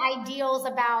conservative ideals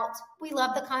about, we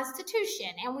love the Constitution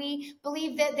and we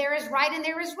believe that there is right and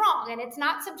there is wrong and it's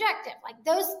not subjective.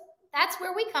 That's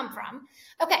where we come from.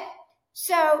 Okay,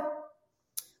 so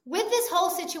with this whole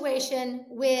situation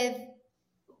with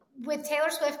Taylor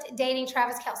Swift dating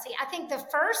Travis Kelce, I think the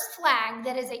first flag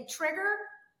that is a trigger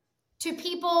to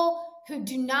people who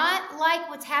do not like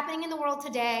what's happening in the world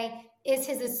today is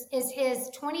his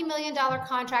 $20 million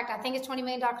contract. I think it's $20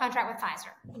 million contract with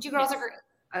Pfizer. Would you girls agree?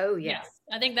 Oh, yes.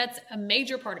 I think that's a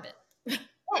major part of it.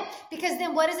 Because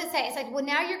then what does it say? It's like, well,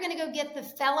 now you're going to go get the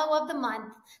fellow of the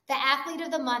month, the athlete of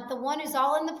the month, the one who's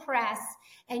all in the press,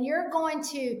 and you're going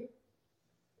to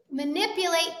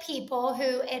manipulate people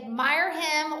who admire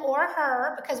him or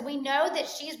her, because we know that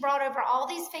she's brought over all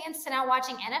these fans to now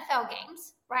watching NFL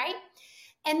games, right?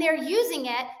 And they're using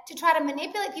it to try to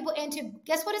manipulate people into,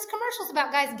 guess what his commercial's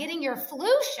about, guys? Getting your flu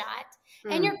shot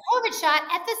and your COVID shot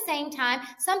at the same time,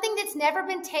 something that's never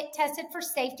been tested for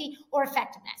safety or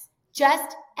effectiveness.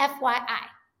 Just FYI.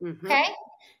 Mm-hmm. Okay?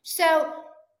 So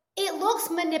it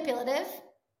looks manipulative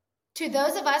to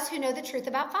those of us who know the truth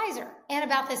about Pfizer and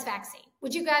about this vaccine.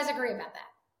 Would you guys agree about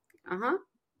that? Uh-huh.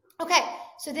 Okay.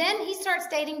 So then he starts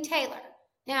dating Taylor.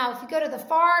 Now, if you go to the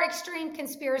far extreme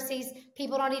conspiracies,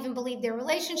 people don't even believe their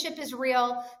relationship is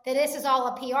real, that this is all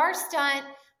a PR stunt,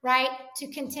 right, to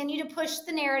continue to push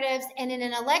the narratives. And in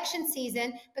an election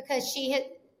season, because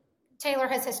Taylor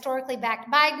has historically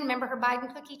backed Biden, remember her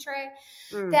Biden cookie tray,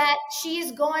 that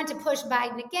she's going to push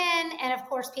Biden again. And of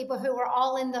course, people who are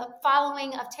all in the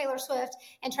following of Taylor Swift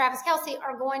and Travis Kelce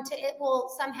it will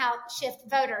somehow shift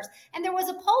voters. And there was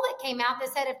a poll that came out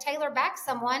that said if Taylor backs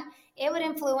someone, it would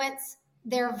influence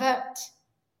their vote,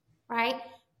 right?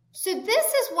 So this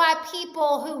is why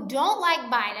people who don't like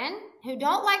Biden, who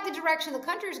don't like the direction the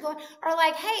country is going, are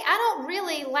like, hey, I don't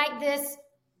really like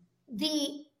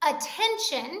the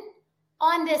attention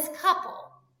on this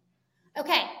couple.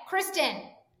 Okay, Kristen,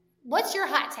 what's your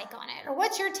hot take on it? Or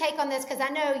what's your take on this? Because I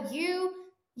know you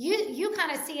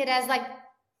kind of see it as like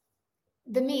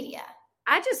the media.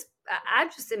 I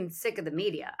just am sick of the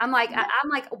media. I'm like,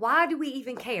 why do we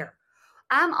even care?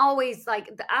 I'm always like,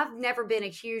 I've never been a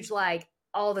huge, like,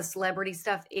 all the celebrity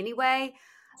stuff anyway.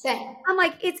 Same. I'm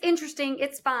like, it's interesting.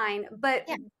 It's fine. But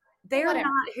they're Whatever.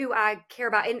 not who I care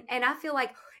about. And I feel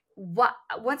like,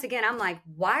 once again, I'm like,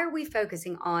 why are we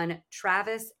focusing on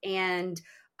Travis and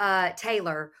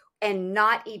Taylor and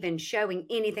not even showing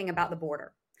anything about the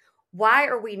border? Why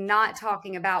are we not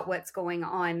talking about what's going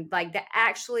on, like, that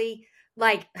actually,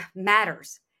 like,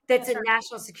 matters? That's a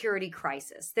national security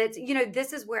crisis. That's,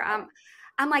 this is where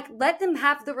I'm like, let them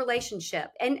have the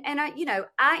relationship. And I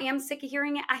am sick of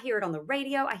hearing it. I hear it on the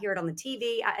radio. I hear it on the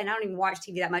TV. And I don't even watch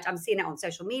TV that much. I'm seeing it on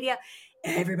social media.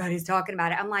 Everybody's talking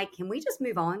about it. I'm like, can we just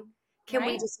move on? Can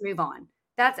we just move on?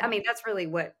 That's really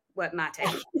what my take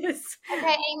is.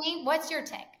 Okay, Amy, what's your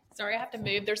take? Sorry, I have to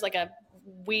move. There's like a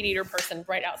weed eater person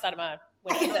right outside of my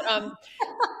window. But,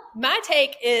 my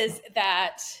take is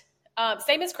that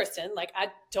same as Kristen, like, I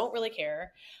don't really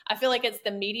care. I feel like it's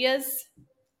the media's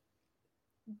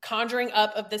conjuring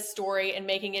up of this story and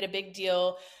making it a big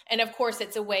deal. And of course,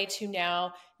 it's a way to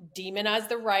now demonize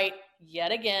the right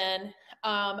yet again.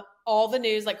 All the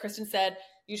news, like Kristen said,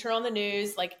 you turn on the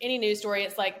news, like any news story,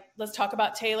 it's like, let's talk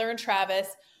about Taylor and Travis.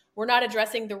 We're not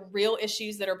addressing the real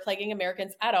issues that are plaguing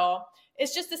Americans at all.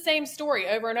 It's just the same story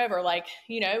over and over. Like,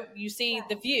 you see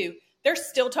The View, they're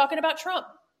still talking about Trump.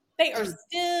 They are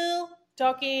still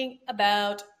talking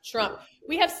about Trump.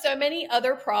 We have so many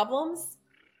other problems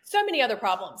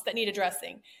that need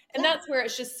addressing. And that's where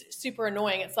it's just super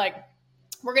annoying. It's like,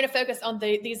 we're going to focus on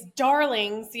these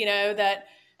darlings, that,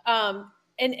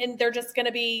 and they're just going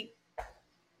to be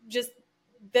just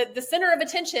the center of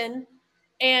attention,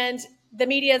 and the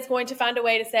media is going to find a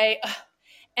way to say,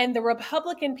 and the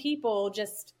Republican people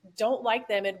just don't like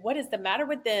them, and what is the matter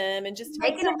with them, and just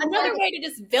making another way to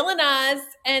just villainize.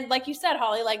 And like you said,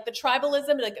 Holly, like the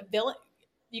tribalism, like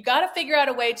you got to figure out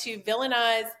a way to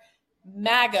villainize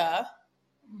MAGA,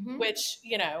 which,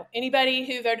 anybody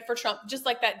who voted for Trump, just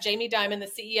like that Jamie Dimon, the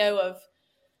CEO of,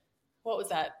 what was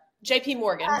that? JP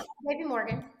Morgan. JP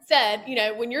Morgan said,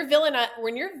 when you're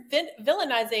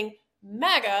villainizing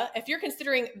MAGA, if you're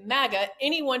considering MAGA,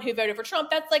 anyone who voted for Trump,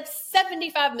 that's like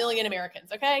 75 million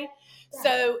Americans. Okay. Yeah.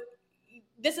 So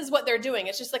this is what they're doing.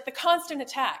 It's just like the constant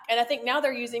attack. And I think now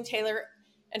they're using Taylor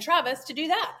and Travis to do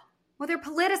that. Well, they're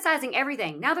politicizing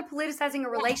everything. Now they're politicizing a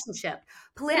relationship,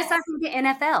 politicizing the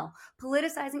NFL,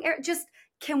 politicizing,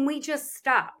 can we just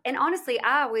stop? And honestly,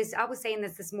 I was saying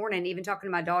this morning, even talking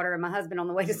to my daughter and my husband on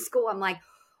the way to school. I'm like,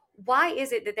 why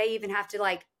is it that they even have to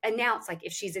like announce, like,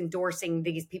 if she's endorsing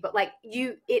these people, like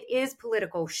it is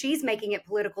political. She's making it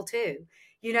political too.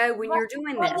 When you're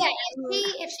doing this. Yeah,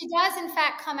 if she does in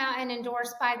fact come out and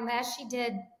endorse Biden, as she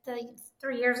did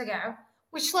 3 years ago,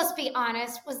 which, let's be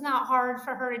honest, was not hard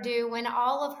for her to do when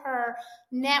all of her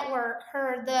network,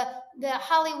 the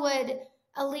Hollywood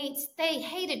elites, they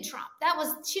hated Trump.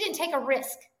 She didn't take a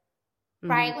risk,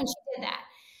 right, when she did that.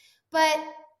 But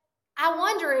I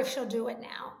wonder if she'll do it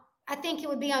now. I think it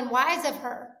would be unwise of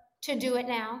her to do it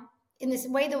now in this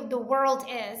way the world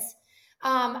is.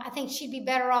 I think she'd be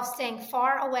better off staying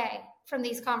far away from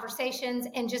these conversations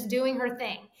and just doing her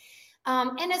thing.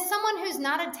 And as someone who's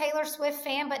not a Taylor Swift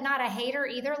fan, but not a hater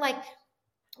either, like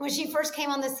when she first came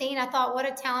on the scene, I thought, what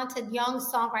a talented young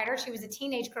songwriter. She was a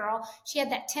teenage girl. She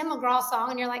had that Tim McGraw song,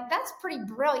 and you're like, that's pretty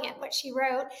brilliant what she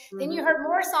wrote. Then you heard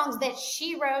more songs that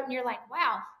she wrote, and you're like,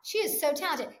 wow, she is so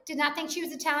talented. Did not think she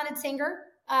was a talented singer.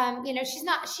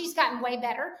 She's gotten way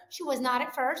better. She was not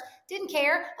at first. Didn't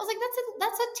care. I was like,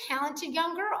 that's a talented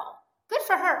young girl. Good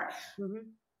for her. Mm-hmm.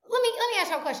 Let me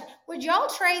ask y'all a question. Would y'all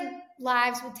trade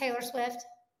lives with Taylor Swift?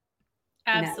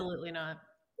 Absolutely not.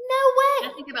 No way.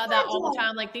 I think about that all the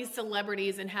time, like these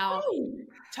celebrities and how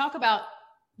talk about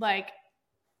like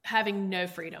having no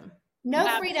freedom. No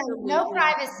freedom, no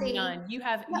privacy. None. You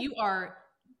are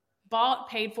bought,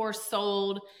 paid for,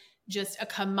 sold, just a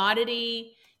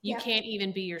commodity. You can't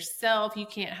even be yourself. You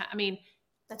can't,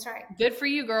 that's right. Good for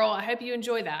you, girl. I hope you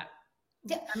enjoy that.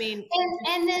 Yeah. And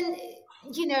then,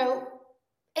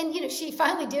 she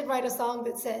finally did write a song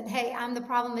that said, hey, I'm the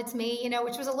problem, it's me,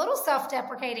 which was a little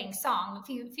self-deprecating song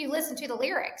if you listen to the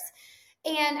lyrics.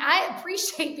 And I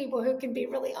appreciate people who can be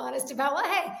really honest about,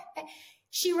 well, hey,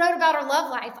 She wrote about her love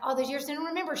life all those years. And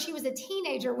remember, she was a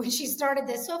teenager when she started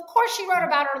this. So, of course, she wrote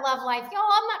about her love life. Y'all,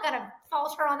 I'm not going to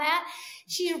fault her on that.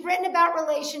 She's written about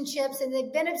relationships, and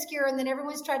they've been obscure, and then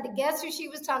everyone's tried to guess who she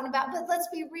was talking about. But let's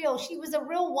be real. She was a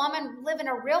real woman living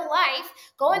a real life,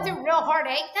 going through real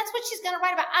heartache. That's what she's going to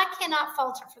write about. I cannot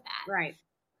fault her for that. Right.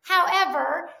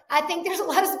 However, I think there's a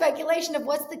lot of speculation of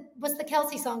what's the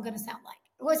Kelsey song going to sound like.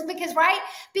 Because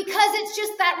it's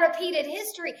just that repeated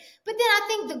history. But then I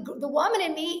think the woman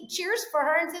in me cheers for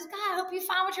her and says, God, I hope you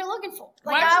find what you're looking for.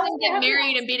 Like, watch them get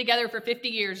married and be together for 50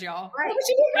 years, y'all. Right.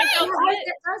 That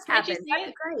does happen. That'd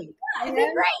be great. That'd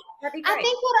be great. I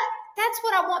think that's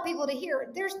what I want people to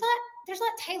hear. There's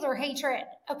not Taylor hatred,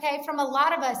 okay, from a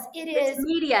lot of us. It's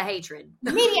media hatred.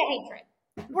 Media hatred.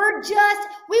 We want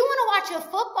to watch a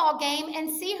football game and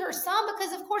see her son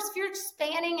because, of course, if you're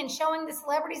spanning and showing the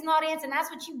celebrities and audience, and that's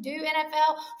what you do,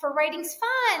 NFL, for ratings,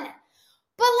 fine.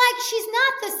 But, like, she's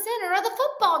not the center of the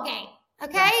football game,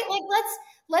 okay? Right. Like,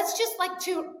 let's just, like,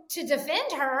 to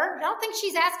defend her, I don't think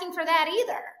she's asking for that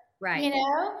either. Right. You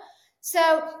know?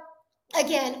 So,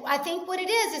 again, I think what it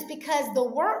is because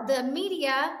the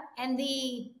media and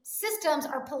the systems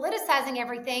are politicizing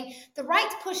everything. The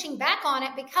right's pushing back on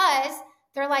it because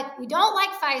they're like, we don't like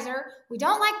Pfizer, we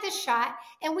don't like this shot,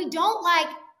 and we don't like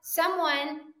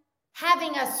someone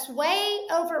having a sway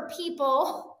over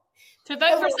people. To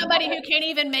vote for somebody who can't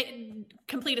even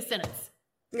complete a sentence.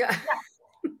 Yeah.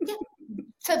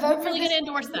 To vote I'm really going to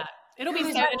endorse that. It'll be so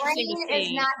interesting to see. The brain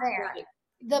is not there.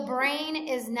 The brain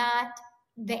is not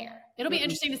there. It'll be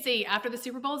interesting to see after the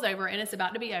Super Bowl is over, and it's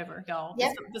about to be over, y'all.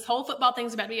 Yep. This whole football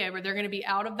thing's about to be over. They're going to be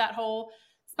out of that whole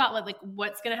spotlight. Like,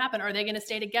 what's going to happen? Are they going to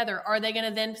stay together? Are they going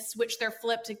to then switch their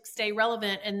flip to stay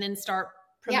relevant and then start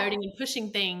promoting and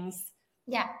pushing things?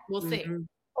 Yeah. We'll see.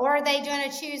 Or are they going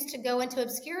to choose to go into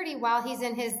obscurity while he's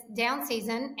in his down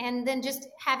season and then just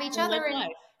have each other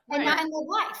and not in the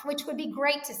life, which would be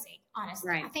great to see,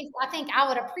 honestly. Right. I think I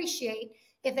would appreciate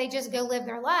if they just go live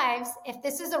their lives. If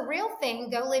this is a real thing,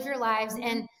 go live your lives.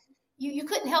 And you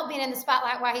couldn't help being in the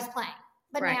spotlight while he's playing.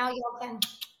 But now y'all can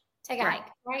take a hike,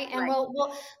 right? And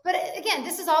we'll but again,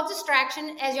 this is all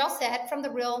distraction, as y'all said, from the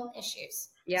real issues.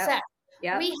 Yeah.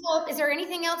 So we hope, is there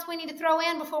anything else we need to throw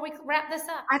in before we wrap this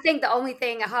up? I think the only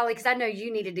thing, Holly, because I know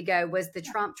you needed to go, was the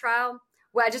Trump trial.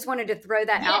 Well, I just wanted to throw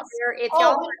that out there.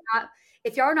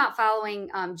 If y'all are not following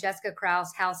Jessica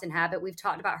Krause, House and Habit, we've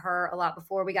talked about her a lot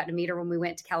before. We got to meet her when we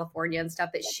went to California and stuff,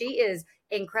 but she is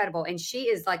incredible. And she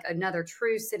is like another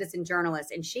true citizen journalist,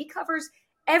 and she covers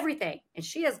everything. And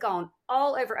she has gone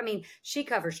all over. I mean, she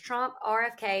covers Trump,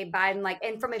 RFK, Biden, like,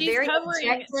 and from a very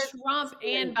covering Trump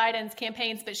and Biden's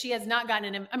campaigns, but she has not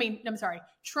gotten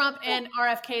Trump and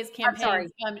RFK's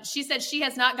campaigns. She said she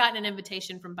has not gotten an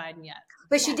invitation from Biden yet.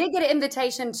 But she did get an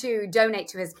invitation to donate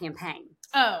to his campaign.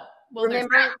 Oh, well,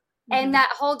 remember? And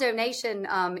that whole donation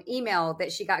email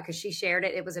that she got, because she shared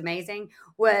it, it was amazing,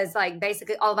 was like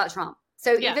basically all about Trump.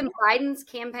 So even Biden's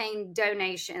campaign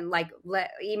donation, like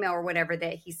email or whatever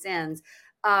that he sends,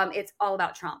 it's all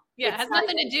about Trump. Yeah, it has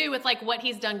nothing to do with like what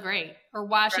he's done great or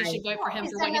why she should vote for him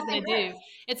for what he's going to do.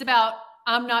 It's about,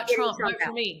 I'm not Trump, vote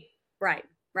for me. Right.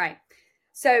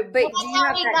 So, but that's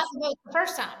how he got the vote the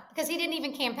first time, because he didn't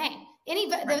even campaign.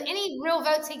 Any real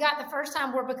votes he got the first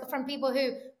time were from people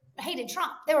who hated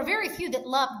Trump. There were very few that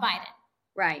loved Biden.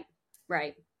 Right.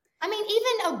 I mean,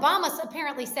 even Obama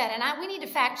apparently said, and we need to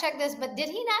fact check this, but did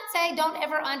he not say, don't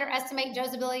ever underestimate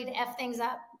Joe's ability to F things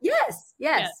up? Yes.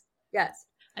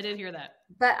 I did hear that.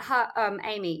 But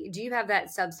Amy, do you have that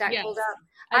Substack pulled up?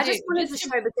 I just wanted to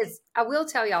show, because I will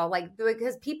tell y'all, like,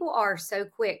 because people are so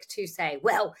quick to say,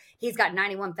 well, he's got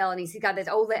 91 felonies. He's got this.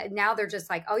 Oh, now they're just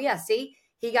like, oh yeah, see,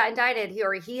 he got indicted,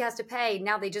 he has to pay.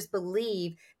 Now they just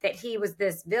believe that he was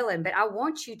this villain. But I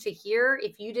want you to hear,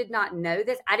 if you did not know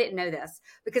this, I didn't know this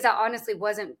because I honestly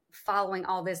wasn't following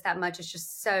all this that much. It's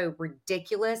just so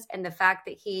ridiculous. And the fact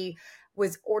that he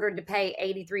was ordered to pay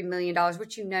 $83 million,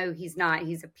 which he's not,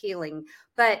 he's appealing.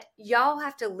 But y'all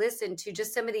have to listen to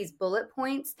just some of these bullet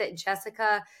points that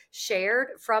Jessica shared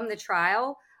from the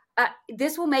trial.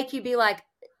 This will make you be like,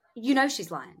 she's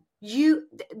lying.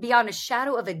 Beyond a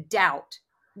shadow of a doubt,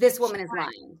 this woman is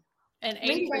lying. And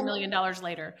 $83 million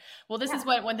later. Well, this is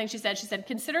what one thing she said. She said,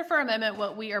 consider for a moment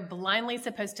what we are blindly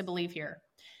supposed to believe here.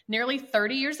 Nearly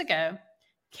 30 years ago,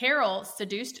 Carroll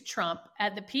seduced Trump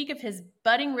at the peak of his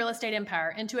budding real estate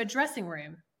empire into a dressing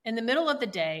room in the middle of the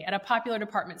day at a popular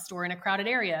department store in a crowded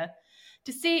area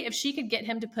to see if she could get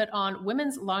him to put on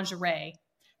women's lingerie,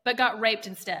 but got raped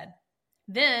instead.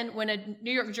 Then, when a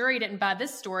New York jury didn't buy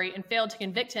this story and failed to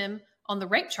convict him on the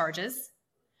rape charges,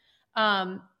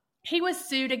 He was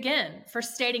sued again for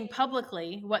stating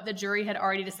publicly what the jury had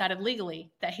already decided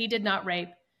legally, that he did not rape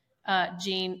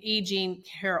Jean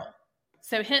Carroll.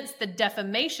 So hence the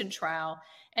defamation trial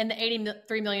and the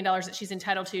 $83 million that she's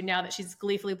entitled to now that she's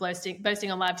gleefully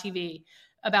boasting on live TV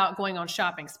about going on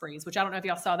shopping sprees, which I don't know if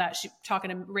y'all saw that. She talking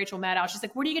to Rachel Maddow. She's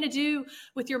like, what are you going to do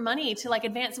with your money to like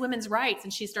advance women's rights?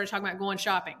 And she started talking about going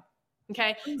shopping.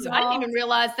 Okay. So I didn't even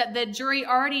realize that the jury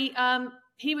already,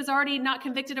 he was already not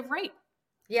convicted of rape.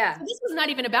 Yeah. So this was not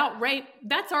even about rape.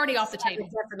 That's already off the table.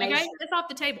 Okay. It's off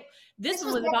the table. This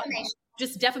was about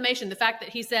just defamation. The fact that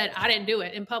he said, I didn't do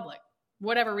it in public,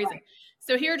 whatever reason. Right.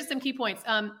 So here are just some key points.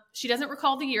 She doesn't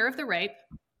recall the year of the rape.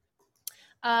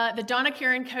 The Donna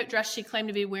Karen coat dress she claimed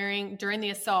to be wearing during the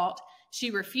assault, she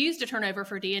refused to turn over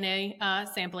for DNA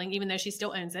sampling, even though she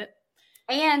still owns it.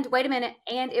 And wait a minute.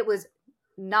 And it was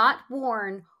not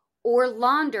worn or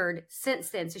laundered since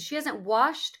then. So she hasn't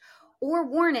washed or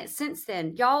worn it since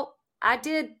then. Y'all, I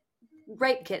did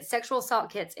rape kits, sexual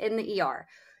assault kits in the ER.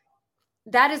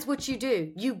 That is what you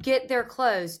do. You get their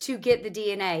clothes to get the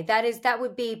DNA. That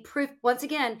would be proof. Once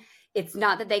again, it's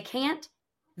not that they can't,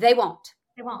 they won't.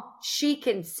 They won't.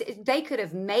 They could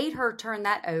have made her turn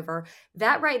that over.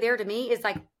 That right there to me is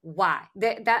like, why?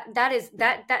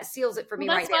 That seals it for me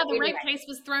right there. That's why the rape case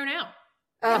was thrown out.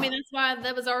 I mean, that's why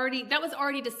that was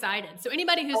already decided. So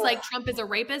anybody who's like Trump is a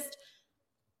rapist,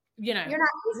 you know,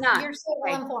 he's not. You're so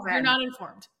uninformed. You're not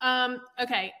informed.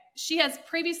 Okay. She has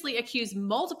previously accused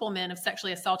multiple men of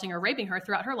sexually assaulting or raping her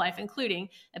throughout her life, including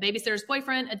a babysitter's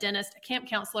boyfriend, a dentist, a camp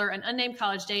counselor, an unnamed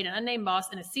college date, an unnamed boss,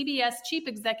 and a CBS chief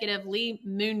executive, Lee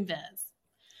Moonves.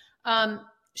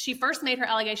 She first made her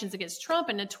allegations against Trump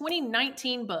in a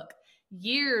 2019 book,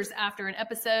 years after an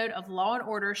episode of Law &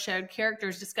 Order showed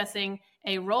characters discussing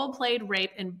a role-played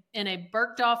rape in a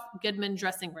Bergdorf-Goodman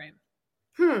dressing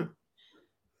room.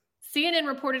 CNN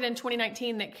reported in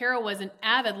 2019 that Carroll was an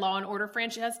avid Law & Order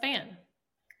franchise fan.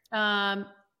 A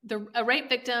rape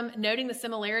victim, noting the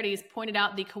similarities, pointed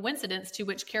out the coincidence, to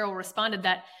which Carroll responded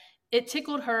that it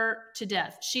tickled her to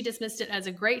death. She dismissed it as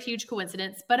a great, huge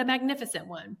coincidence, but a magnificent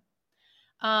one.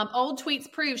 Old tweets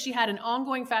prove she had an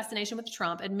ongoing fascination with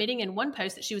Trump, admitting in one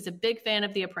post that she was a big fan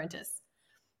of The Apprentice.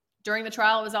 During the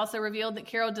trial, it was also revealed that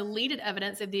Carroll deleted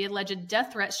evidence of the alleged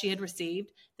death threats she had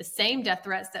received, the same death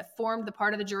threats that formed the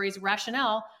part of the jury's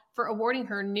rationale for awarding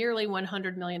her nearly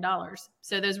 $100 million.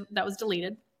 So that was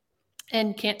deleted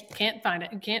and can't find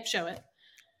it and can't show it.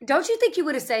 Don't you think you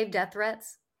would have saved death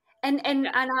threats? And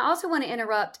I also want to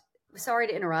interrupt. Sorry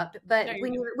to interrupt, but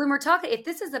when we're talking, if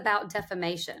this is about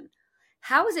defamation,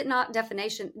 how is it not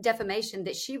defamation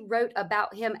that she wrote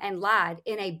about him and lied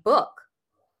in a book?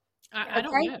 I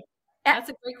don't know. That's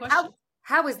a great question.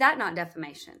 How is that not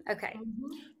defamation? Okay.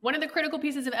 One of the critical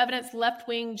pieces of evidence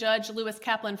left-wing Judge Lewis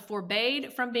Kaplan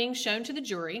forbade from being shown to the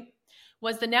jury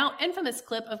was the now infamous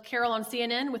clip of Carroll on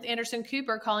CNN with Anderson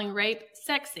Cooper calling rape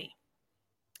sexy.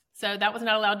 So that was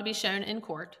not allowed to be shown in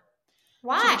court.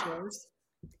 Why?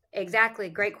 Exactly.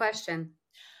 Great question.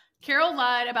 Carroll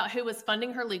lied about who was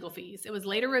funding her legal fees. It was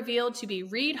later revealed to be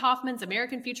Reid Hoffman's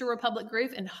American Future Republic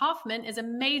group, and Hoffman is a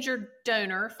major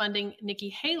donor funding Nikki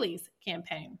Haley's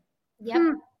campaign.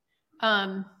 Yep.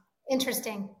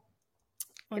 Interesting.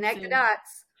 Connect the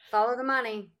dots. Follow the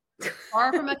money.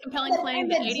 Far from a compelling claim,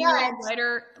 the 80-year-old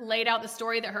writer laid out the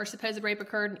story that her supposed rape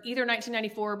occurred in either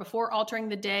 1994 before altering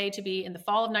the day to be in the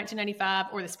fall of 1995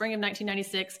 or the spring of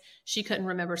 1996. She couldn't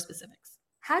remember specifics.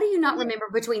 How do you not remember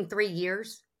between 3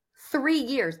 years? 3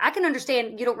 years. I can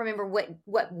understand you don't remember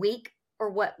what week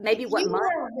or what month. You were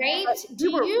raped.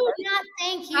 Do you not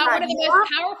think you were one of the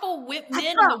most powerful men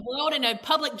in the world in a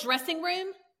public dressing room?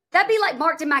 That'd be like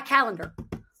marked in my calendar.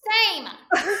 Same.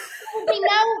 There would be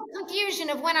no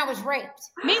confusion of when I was raped.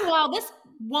 Meanwhile, this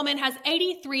woman has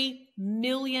 $83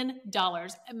 million.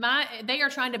 They are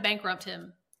trying to bankrupt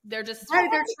him. They're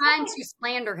trying to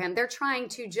slander him. They're trying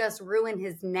to just ruin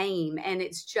his name. And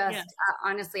it's just,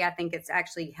 honestly, I think it's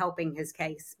actually helping his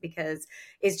case because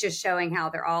it's just showing how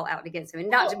they're all out against him.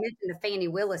 And not to mention the Fannie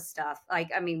Willis stuff. We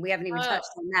haven't even touched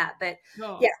on that. But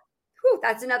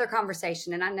that's another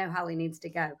conversation. And I know Holly needs to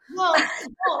go. Well,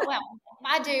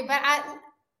 I do. But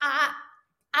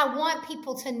I want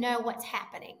people to know what's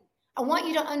happening. I want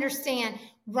you to understand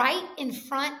right in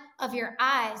front of your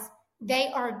eyes,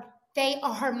 they are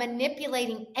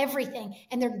manipulating everything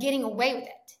and they're getting away with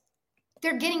it.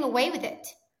 They're getting away with it.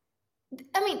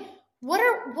 I mean, what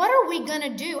are we going to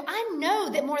do? I know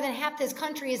that more than half this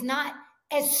country is not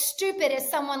as stupid as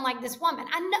someone like this woman.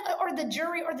 I know, or the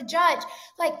jury or the judge.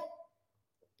 Like,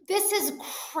 this is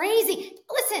crazy.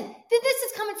 Listen, this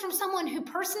is coming from someone who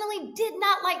personally did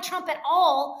not like Trump at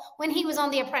all when he was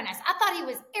on The Apprentice. I thought he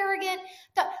was arrogant.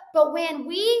 But when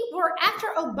we were after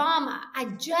Obama, I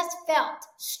just felt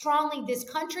strongly this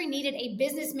country needed a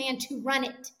businessman to run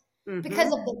it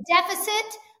because of the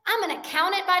deficit. I'm an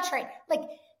accountant by trade. Like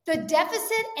the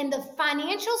deficit and the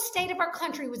financial state of our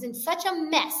country was in such a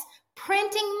mess,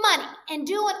 printing money and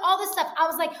doing all this stuff. I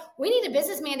was like, we need a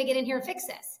businessman to get in here and fix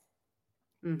this.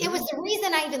 It was the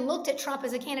reason I even looked at Trump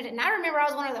as a candidate. And I remember I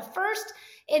was one of the first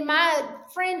in my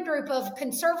friend group of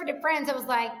conservative friends that was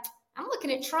like, I'm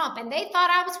looking at Trump. And they thought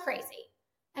I was crazy.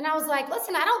 And I was like,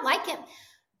 listen, I don't like him.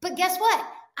 But guess what?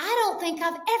 I don't think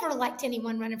I've ever liked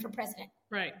anyone running for president.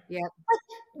 Right. Yeah.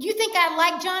 You think I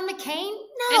like John McCain?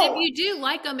 No. And if you do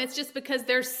like them, it's just because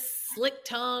they're slick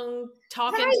tongue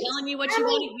talking, telling you what you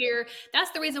want to hear. That's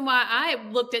the reason why I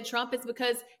looked at Trump, is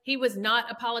because he was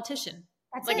not a politician.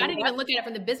 I didn't even look at it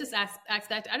from the business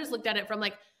aspect. I just looked at it from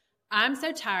like, I'm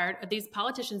so tired of these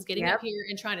politicians getting up here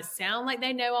and trying to sound like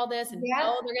they know all this and they're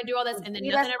going to do all this, and then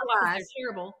nothing ever happens. They're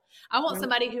terrible. I want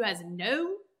somebody who has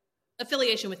no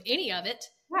affiliation with any of it,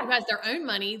 who has their own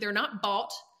money. They're not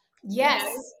bought. Yes,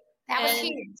 that was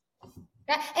huge.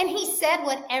 And he said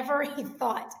whatever he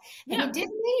thought. And it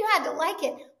didn't mean you had to like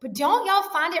it. But don't y'all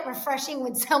find it refreshing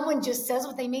when someone just says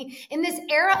what they mean? In this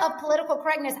era of political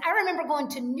correctness, I remember going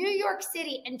to New York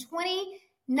City in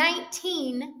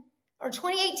 2019 or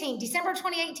 2018, December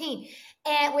 2018,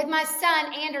 and with my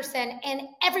son, Anderson, and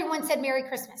everyone said Merry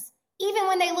Christmas. Even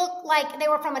when they looked like they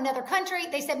were from another country,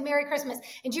 they said Merry Christmas.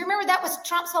 And do you remember that was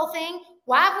Trump's whole thing?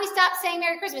 Why have we stopped saying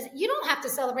Merry Christmas? You don't have to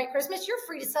celebrate Christmas. You're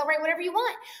free to celebrate whatever you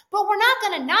want. But we're not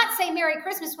going to not say Merry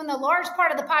Christmas when the large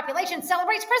part of the population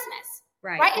celebrates Christmas.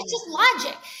 Right? It's just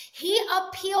logic. He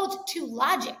appealed to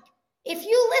logic. If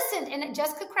you listened, and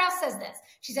Jessica Krause says this,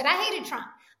 she said, I hated Trump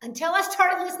until I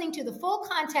started listening to the full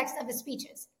context of his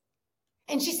speeches.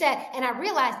 And she said, and I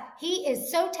realized he is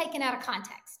so taken out of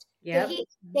context.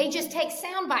 They just take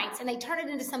sound bites and they turn it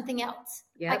into something else.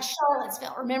 Like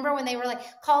Charlottesville. Remember when they were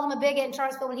like, called him a bigot in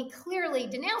Charlottesville when he clearly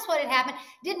denounced what had happened?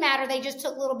 Didn't matter. They just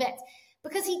took little bits.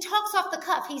 Because he talks off the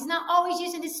cuff. He's not always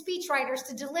using his speechwriters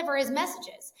to deliver his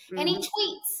messages. And he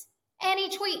tweets. And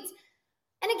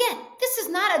again, this is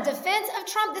not a defense of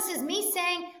Trump. This is me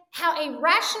saying how a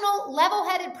rational,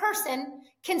 level-headed person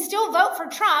can still vote for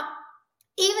Trump,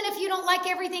 even if you don't like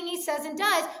everything he says and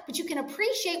does, but you can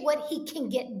appreciate what he can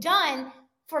get done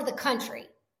for the country.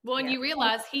 Well, and you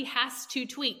realize he has to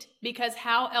tweet, because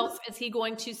how else is he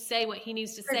going to say what he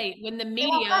needs to say when the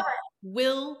media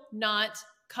will not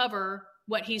cover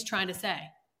what he's trying to say?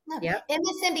 No.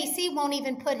 MSNBC won't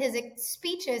even put his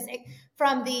speeches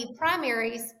from the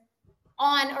primaries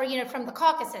on, or, from the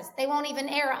caucuses. They won't even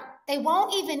air them. They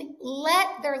won't even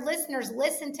let their listeners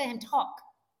listen to him talk.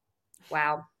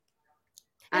 Wow.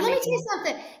 And let me tell you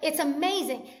something. It's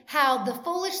amazing how the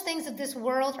foolish things of this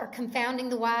world are confounding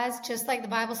the wise, just like the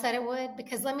Bible said it would.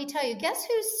 Because let me tell you, guess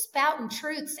who's spouting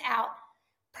truths out?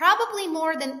 Probably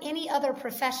more than any other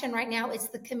profession right now, it's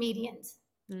the comedians.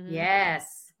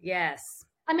 Yes.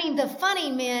 I mean, the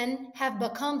funny men have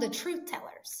become the truth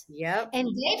tellers.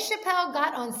 And Dave Chappelle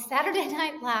got on Saturday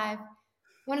Night Live,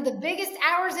 one of the biggest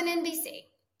hours in NBC,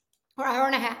 or hour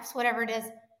and a half, whatever it is,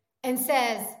 and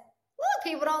says, look,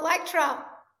 people don't like Trump.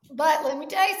 But let me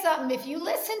tell you something. If you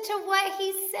listen to what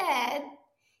he said,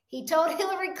 he told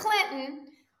Hillary Clinton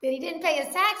that he didn't pay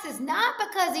his taxes, not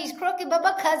because he's crooked, but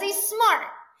because he's smart.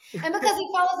 And because he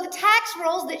follows the tax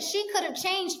rules that she could have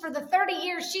changed for the 30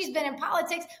 years she's been in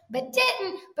politics, but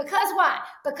didn't. Because why?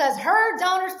 Because her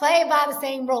donors play by the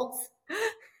same rules.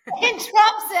 And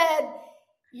Trump said,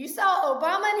 you saw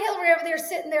Obama and Hillary over there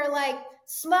sitting there like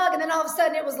smug, and then all of a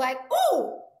sudden it was like,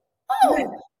 ooh.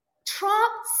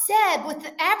 Trump said what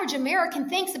the average American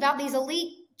thinks about these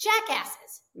elite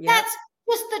jackasses. That's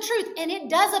just the truth. And it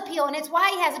does appeal. And it's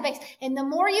why he has a base. And the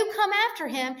more you come after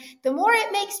him, the more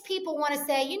it makes people want to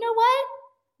say, you know what?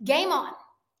 Game on.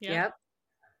 Yep.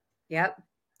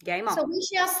 Game on. So we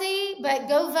shall see, but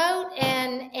go vote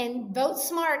and vote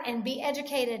smart and be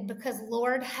educated, because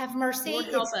Lord have mercy. Lord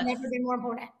it's never been more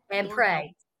important. And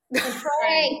pray. Oh,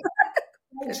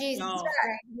 Jesus. No.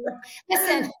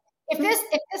 Listen. If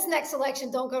this next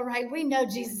election don't go right, we know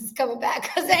Jesus is coming back,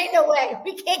 because there ain't no way.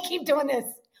 We can't keep doing this.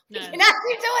 We cannot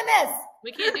keep doing this.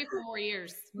 We can't do 4 more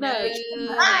years. No.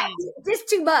 Just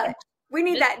too much. We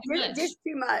need just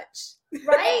too much.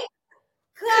 Right?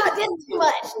 God, just too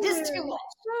much. Just too much.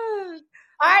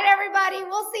 All right, everybody.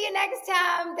 We'll see you next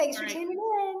time. Thanks for tuning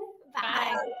in.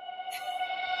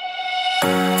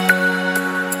 Bye.